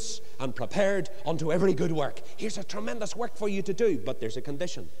master's use, and prepared unto every good work. Here's a tremendous work for you to do, but there's a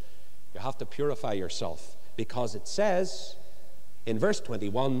condition. You have to purify yourself, because it says in verse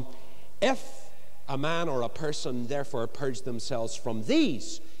 21, if a man or a person therefore purge themselves from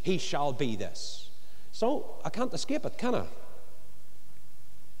these, he shall be this. So I can't escape it, can I?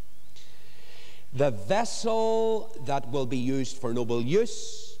 The vessel that will be used for noble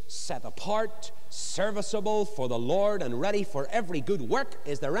use, set apart, serviceable for the Lord, and ready for every good work,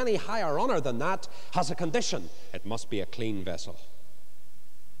 is there any higher honor than that, has a condition. It must be a clean vessel.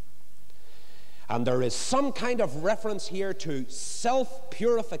 And there is some kind of reference here to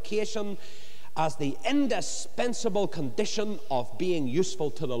self-purification as the indispensable condition of being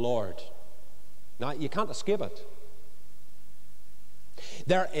useful to the Lord. Now, you can't escape it.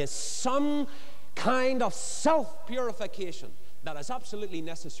 There is some kind of self-purification that is absolutely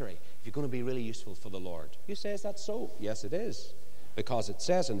necessary if you're going to be really useful for the Lord. You say, is that so? Yes, it is. Because it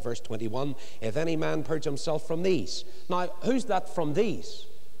says in verse 21, if any man purge himself from these. Now, who's that from these?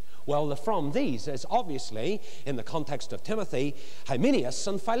 Well, the from these is obviously, in the context of Timothy, Hymenaeus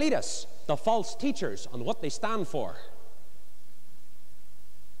and Philetus, the false teachers, and what they stand for.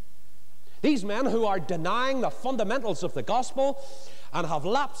 These men who are denying the fundamentals of the gospel and have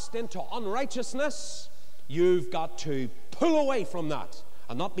lapsed into unrighteousness, you've got to pull away from that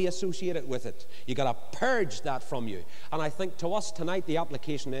and not be associated with it. You've got to purge that from you. And I think to us tonight the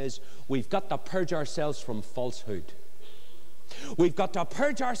application is we've got to purge ourselves from falsehood. We've got to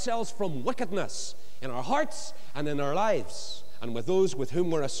purge ourselves from wickedness in our hearts and in our lives and with those with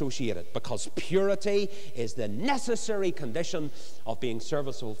whom we're associated, because purity is the necessary condition of being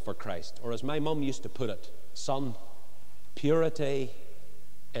serviceable for Christ. Or as my mum used to put it, son, purity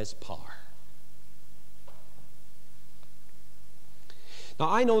is power. Now,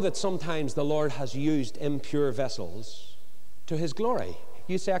 I know that sometimes the Lord has used impure vessels to his glory.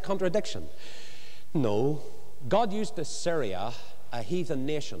 You say a contradiction. No. God used Assyria, a heathen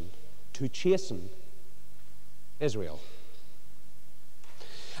nation, to chasten Israel.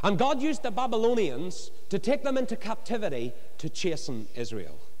 And God used the Babylonians to take them into captivity to chasten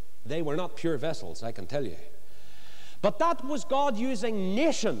Israel. They were not pure vessels, I can tell you. But that was God using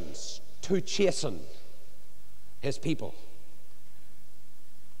nations to chasten his people.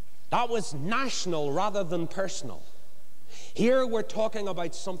 That was national rather than personal. Here we're talking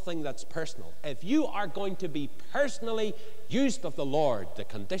about something that's personal. If you are going to be personally used of the Lord, the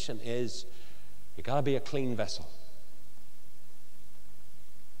condition is you've got to be a clean vessel.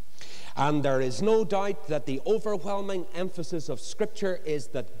 And there is no doubt that the overwhelming emphasis of Scripture is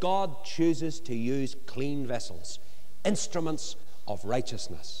that God chooses to use clean vessels, instruments of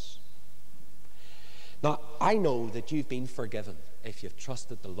righteousness. Now, I know that you've been forgiven if you've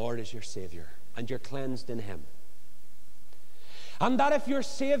trusted the Lord as your Savior and you're cleansed in him. And that if you're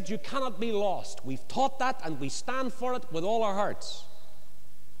saved, you cannot be lost. We've taught that, and we stand for it with all our hearts.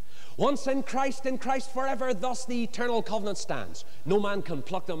 Once in Christ forever, thus the eternal covenant stands. No man can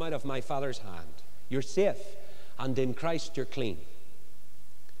pluck them out of my Father's hand. You're safe, and in Christ you're clean.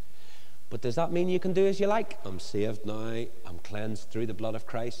 But does that mean you can do as you like? I'm saved now, I'm cleansed through the blood of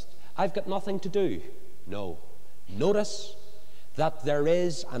Christ, I've got nothing to do. No. Notice that there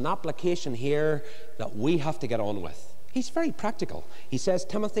is an application here that we have to get on with. He's very practical. He says,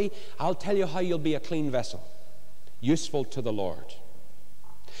 Timothy, I'll tell you how you'll be a clean vessel, useful to the Lord.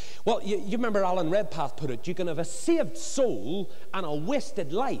 Well, you remember Alan Redpath put it, you can have a saved soul and a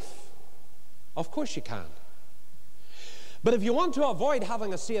wasted life. Of course you can. But if you want to avoid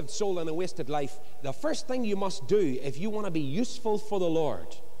having a saved soul and a wasted life, the first thing you must do if you want to be useful for the Lord,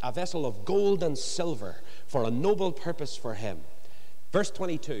 a vessel of gold and silver for a noble purpose for him. Verse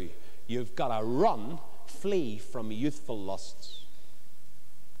 22, you've got to run, flee from youthful lusts.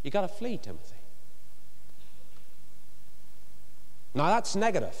 You've got to flee, Timothy. Now that's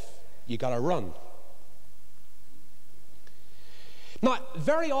negative. You've got to run. Now,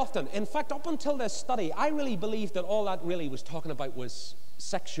 very often, in fact, up until this study, I really believed that all that really was talking about was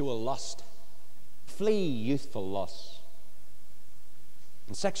sexual lust. Flee youthful lust.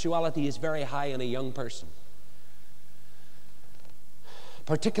 And sexuality is very high in a young person,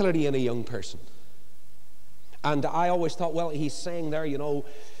 particularly in a young person. And I always thought, well, he's saying there, you know,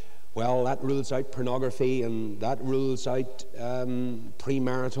 well, that rules out pornography, and that rules out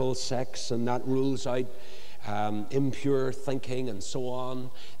premarital sex, and that rules out impure thinking, and so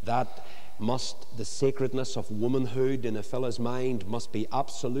on. That the sacredness of womanhood in a fellow's mind must be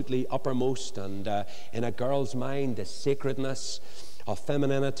absolutely uppermost, and in a girl's mind, the sacredness of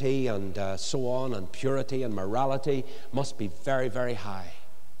femininity and so on, and purity and morality must be very, very high.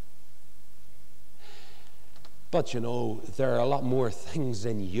 But you know, there are a lot more things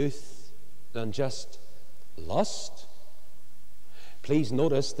in youth than just lust. Please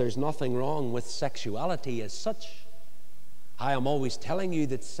notice there's nothing wrong with sexuality as such. I am always telling you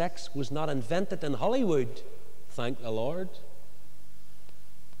that sex was not invented in Hollywood, thank the Lord.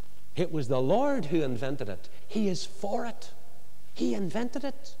 It was the Lord who invented it. He is for it. He invented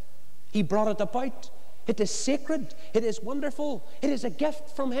it. He brought it about. It is sacred. It is wonderful. It is a gift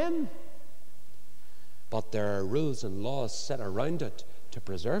from Him. But there are rules and laws set around it to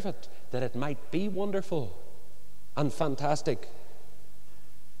preserve it, that it might be wonderful and fantastic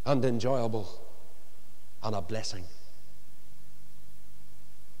and enjoyable and a blessing.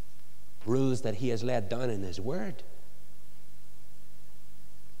 Rules that He has laid down in His Word.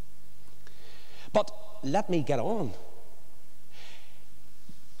 But let me get on.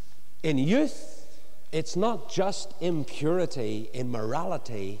 In youth, it's not just impurity,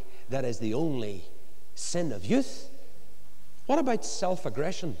 immorality that is the only sin of youth. What about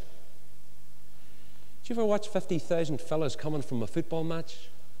self-aggression? Did you ever watch 50,000 fellas coming from a football match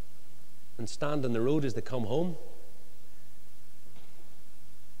and stand in the road as they come home,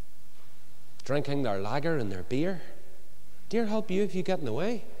 drinking their lager and their beer? Dear help you if you get in the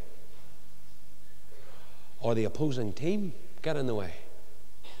way, or the opposing team get in the way.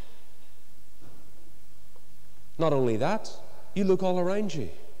 Not only that, you look all around you.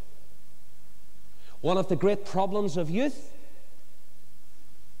 One of the great problems of youth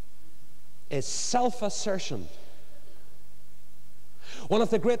is self-assertion. One of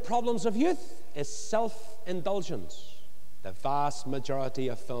the great problems of youth is self-indulgence. The vast majority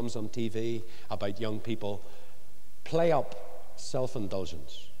of films on TV about young people play up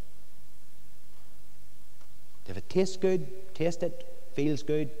self-indulgence. If it tastes good, taste it. Feels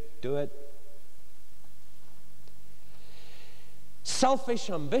good, do it. Selfish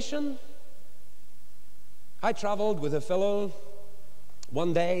ambition. I traveled with a fellow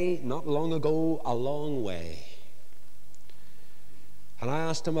one day, not long ago, a long way. And I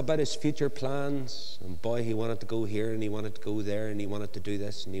asked him about his future plans. And boy, he wanted to go here, and he wanted to go there, and he wanted to do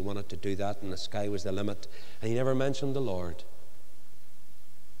this, and he wanted to do that, and the sky was the limit. And he never mentioned the Lord.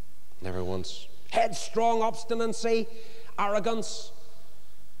 Never once. Headstrong obstinacy, arrogance.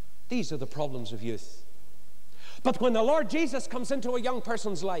 These are the problems of youth. But when the Lord Jesus comes into a young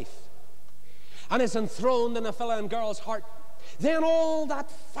person's life and is enthroned in a fellow and girl's heart, then all that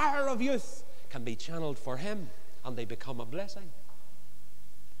fire of youth can be channeled for Him, and they become a blessing.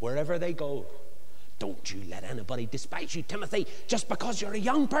 Wherever they go, don't you let anybody despise you, Timothy, just because you're a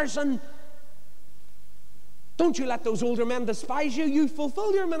young person. Don't you let those older men despise you. You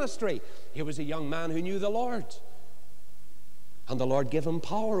fulfill your ministry. He was a young man who knew the Lord, and the Lord gave him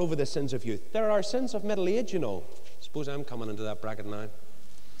power over the sins of youth. There are sins of middle age, you know. Suppose I'm coming into that bracket now.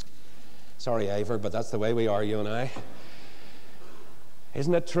 Sorry, Ivor, but that's the way we are, you and I.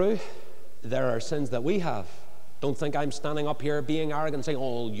 Isn't it true? There are sins that we have. Don't think I'm standing up here being arrogant saying,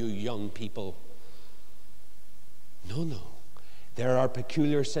 oh, you young people. No, no. There are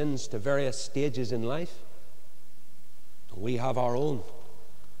peculiar sins to various stages in life. We have our own.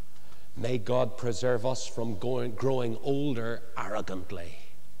 May God preserve us from growing older arrogantly.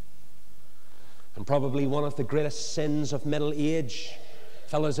 And probably one of the greatest sins of middle age,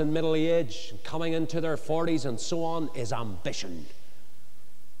 fellows in middle age, coming into their 40s and so on, is ambition.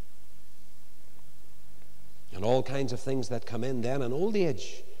 And all kinds of things that come in then in old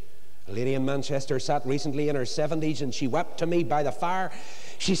age. A lady in Manchester sat recently in her 70s, and she wept to me by the fire.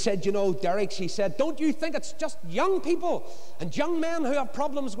 She said, you know, Derek, she said, don't you think it's just young people and young men who have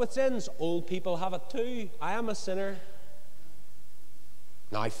problems with sins? Old people have it too. I am a sinner.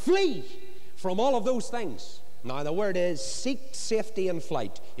 Now flee from all of those things. Now the word is seek safety in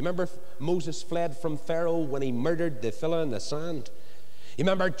flight. You remember Moses fled from Pharaoh when he murdered the fellow in the sand? You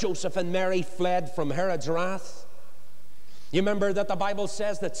remember Joseph and Mary fled from Herod's wrath? You remember that the Bible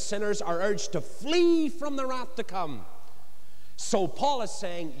says that sinners are urged to flee from the wrath to come. So Paul is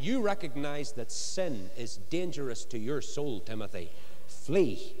saying, you recognize that sin is dangerous to your soul, Timothy.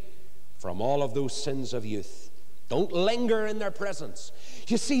 Flee from all of those sins of youth. Don't linger in their presence.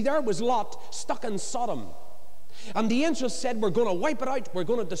 You see, there was Lot stuck in Sodom. And the angel said, we're going to wipe it out. We're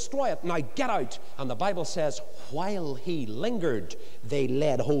going to destroy it. Now get out. And the Bible says, while he lingered, they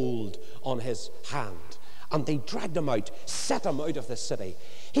laid hold on his hand. And they dragged him out, set him out of the city.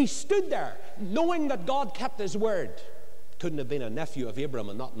 He stood there, knowing that God kept his word. Couldn't have been a nephew of Abraham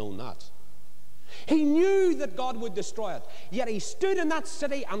and not known that. He knew that God would destroy it. Yet he stood in that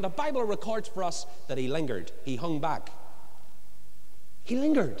city, and the Bible records for us that he lingered. He hung back. He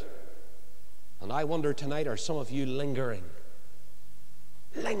lingered. And I wonder tonight, are some of you lingering?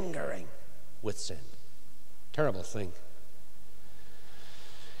 Lingering with sin. Terrible thing.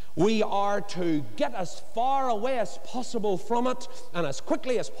 We are to get as far away as possible from it and as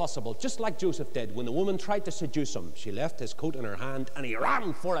quickly as possible, just like Joseph did when the woman tried to seduce him. She left his coat in her hand and he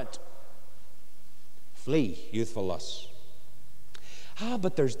ran for it. Flee youthful lusts.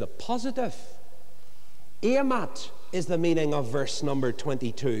 But there's the positive. Aim at is the meaning of verse number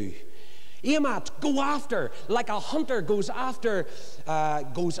 22. Aim at, go after, like a hunter goes after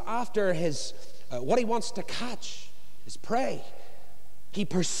his what he wants to catch, his prey. He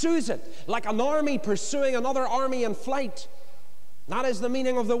pursues it like an army pursuing another army in flight. That is the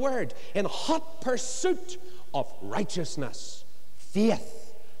meaning of the word. In hot pursuit of righteousness,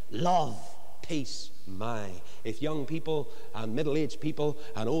 faith, love, peace. If young people and middle-aged people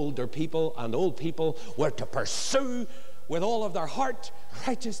and older people and old people were to pursue with all of their heart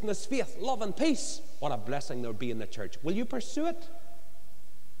righteousness, faith, love, and peace, what a blessing there would be in the church. Will you pursue it?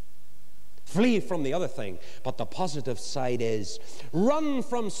 Flee from the other thing. But the positive side is run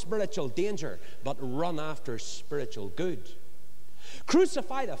from spiritual danger, but run after spiritual good.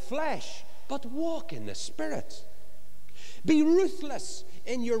 Crucify the flesh, but walk in the Spirit. Be ruthless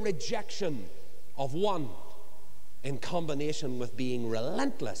in your rejection of one, in combination with being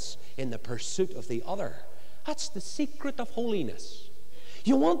relentless in the pursuit of the other. That's the secret of holiness.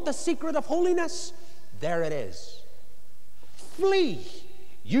 You want the secret of holiness? There it is. Flee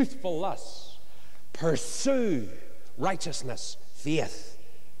youthful lusts. Pursue righteousness, faith,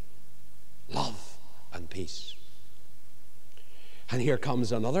 love, and peace. And here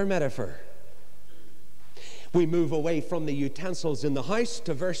comes another metaphor. We move away from the utensils in the house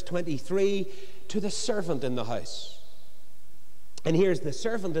to verse 23, to the servant in the house. And here's the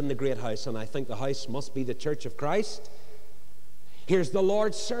servant in the great house, and I think the house must be the church of Christ. Here's the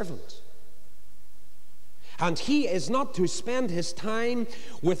Lord's servant. And he is not to spend his time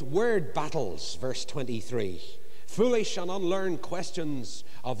with word battles, verse 23. Foolish and unlearned questions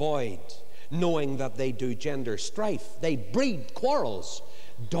avoid, knowing that they do gender strife. They breed quarrels.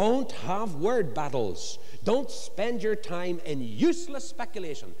 Don't have word battles. Don't spend your time in useless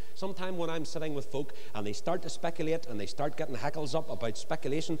speculation. Sometime when I'm sitting with folk and they start to speculate and they start getting heckles up about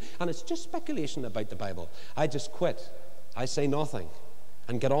speculation, and it's just speculation about the Bible, I just quit. I say nothing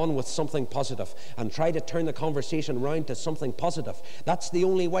and get on with something positive and try to turn the conversation round to something positive. That's the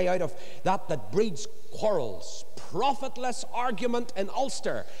only way out of that breeds quarrels. Profitless argument in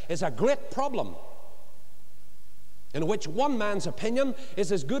Ulster is a great problem, in which one man's opinion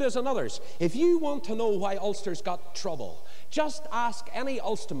is as good as another's. If you want to know why Ulster's got trouble, just ask any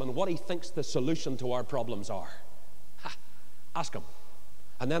Ulsterman what he thinks the solution to our problems are. Ask him.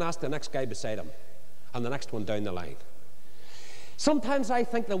 And then ask the next guy beside him, and the next one down the line. Sometimes I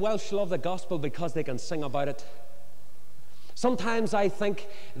think the Welsh love the gospel because they can sing about it. Sometimes I think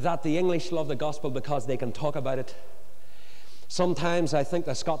that the English love the gospel because they can talk about it. Sometimes I think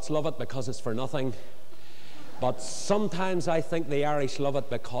the Scots love it because it's for nothing. But sometimes I think the Irish love it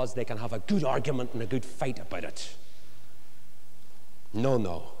because they can have a good argument and a good fight about it.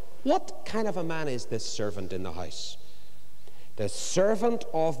 No. What kind of a man is this servant in the house? The servant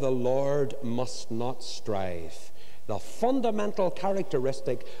of the Lord must not strive. The fundamental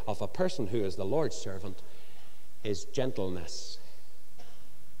characteristic of a person who is the Lord's servant is gentleness.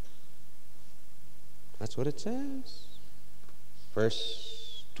 That's what it says.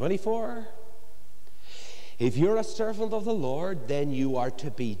 Verse 24. If you're a servant of the Lord, then you are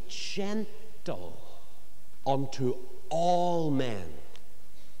to be gentle unto all men.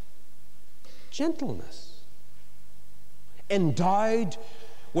 Gentleness. Endowed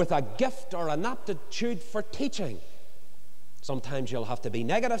with a gift or an aptitude for teaching. Sometimes you'll have to be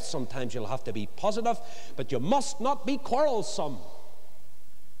negative, sometimes you'll have to be positive, but you must not be quarrelsome.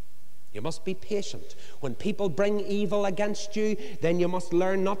 You must be patient. When people bring evil against you, then you must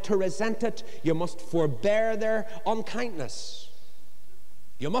learn not to resent it. You must forbear their unkindness.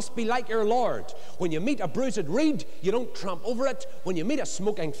 You must be like your Lord. When you meet a bruised reed, you don't tramp over it. When you meet a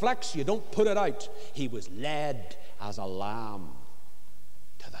smoking flax, you don't put it out. He was led as a lamb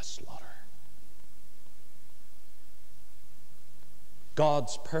to the slaughter.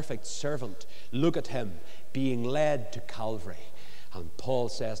 God's perfect servant. Look at him being led to Calvary. And Paul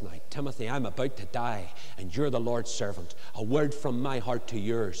says, now, Timothy, I'm about to die, and you're the Lord's servant. A word from my heart to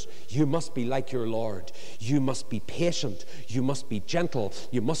yours. You must be like your Lord. You must be patient. You must be gentle.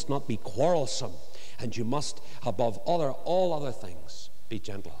 You must not be quarrelsome. And you must, above all other things, be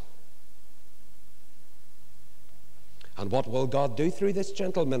gentle. And what will God do through this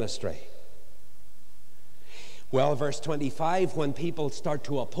gentle ministry? Well, verse 25, when people start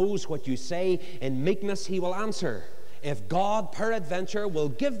to oppose what you say, in meekness he will answer. If God, peradventure, will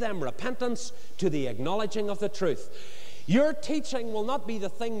give them repentance to the acknowledging of the truth. Your teaching will not be the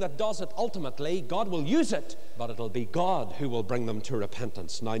thing that does it ultimately. God will use it, but it'll be God who will bring them to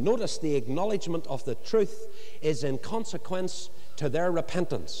repentance. Now, notice the acknowledgement of the truth is in consequence to their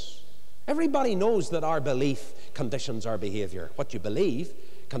repentance. Everybody knows that our belief conditions our behavior. What you believe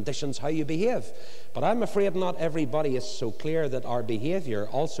conditions how you behave. But I'm afraid not everybody is so clear that our behavior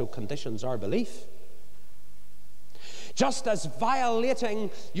also conditions our belief. Just as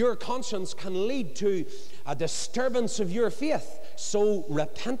violating your conscience can lead to a disturbance of your faith, so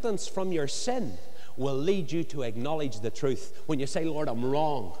repentance from your sin will lead you to acknowledge the truth. When you say, Lord, I'm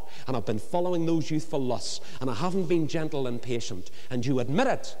wrong, and I've been following those youthful lusts, and I haven't been gentle and patient, and you admit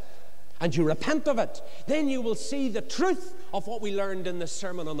it, and you repent of it, then you will see the truth of what we learned in the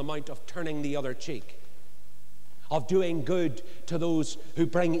Sermon on the Mount of turning the other cheek, of doing good to those who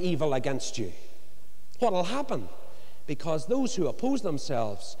bring evil against you. What will happen? Because those who oppose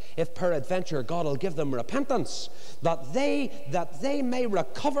themselves, if peradventure God will give them repentance, that they may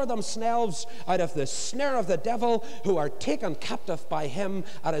recover themselves out of the snare of the devil, who are taken captive by him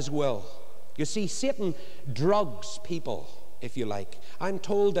at his will. You see, Satan drugs people, if you like. I'm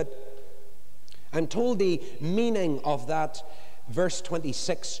told the meaning of that verse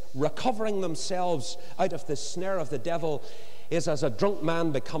 26, recovering themselves out of the snare of the devil, is as a drunk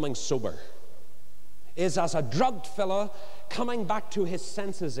man becoming sober. Is as a drugged fellow coming back to his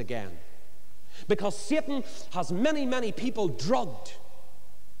senses again. Because Satan has many, many people drugged.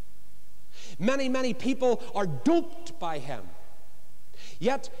 Many, many people are doped by him.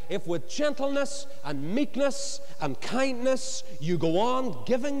 Yet, if with gentleness and meekness and kindness you go on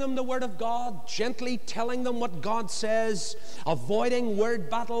giving them the Word of God, gently telling them what God says, avoiding word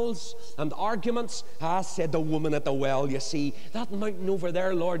battles and arguments, said the woman at the well, you see, that mountain over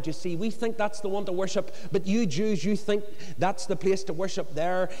there, Lord, you see, we think that's the one to worship, but you Jews, you think that's the place to worship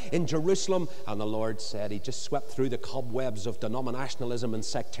there in Jerusalem. And the Lord said, he just swept through the cobwebs of denominationalism and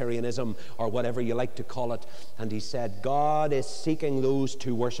sectarianism, or whatever you like to call it, and he said, God is seeking those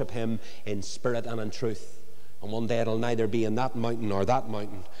to worship him in spirit and in truth. And one day it'll neither be in that mountain or that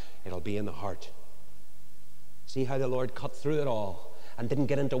mountain, it'll be in the heart. See how the Lord cut through it all and didn't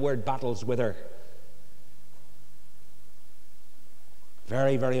get into word battles with her.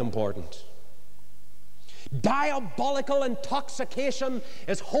 Very, very important. Diabolical intoxication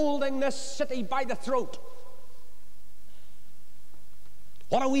is holding this city by the throat.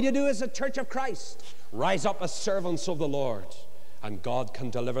 What are we to do as a Church of Christ? Rise up as servants of the Lord, and God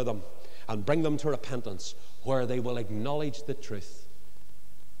can deliver them and bring them to repentance, where they will acknowledge the truth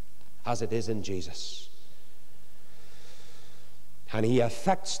as it is in Jesus. And he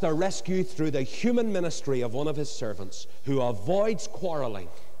effects the rescue through the human ministry of one of his servants, who avoids quarreling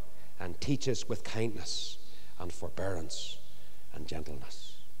and teaches with kindness and forbearance and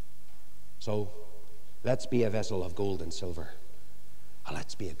gentleness. So let's be a vessel of gold and silver, and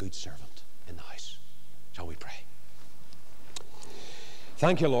let's be a good servant in the house. Shall we pray?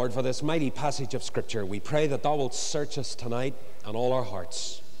 Thank you, Lord, for this mighty passage of Scripture. We pray that thou wilt search us tonight and all our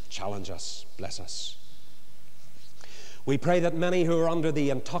hearts. Challenge us. Bless us. We pray that many who are under the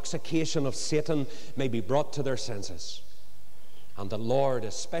intoxication of Satan may be brought to their senses. And that, Lord,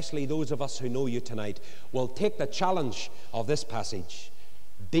 especially those of us who know you tonight, will take the challenge of this passage.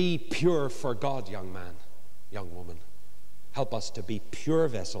 Be pure for God, young man, young woman. Help us to be pure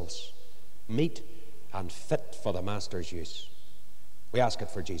vessels, meet and fit for the Master's use. We ask it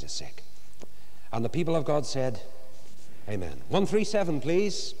for Jesus' sake. And the people of God said, amen. 137,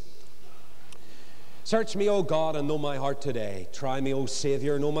 please. Search me, O God, and know my heart today. Try me, O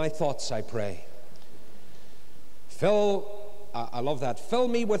Savior, know my thoughts, I pray. I love that. Fill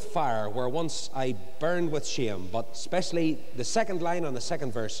me with fire where once I burned with shame. But especially the second line on the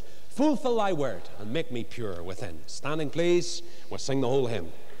second verse. Fulfill thy word and make me pure within. Standing, please. We'll sing the whole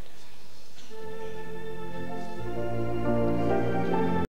hymn.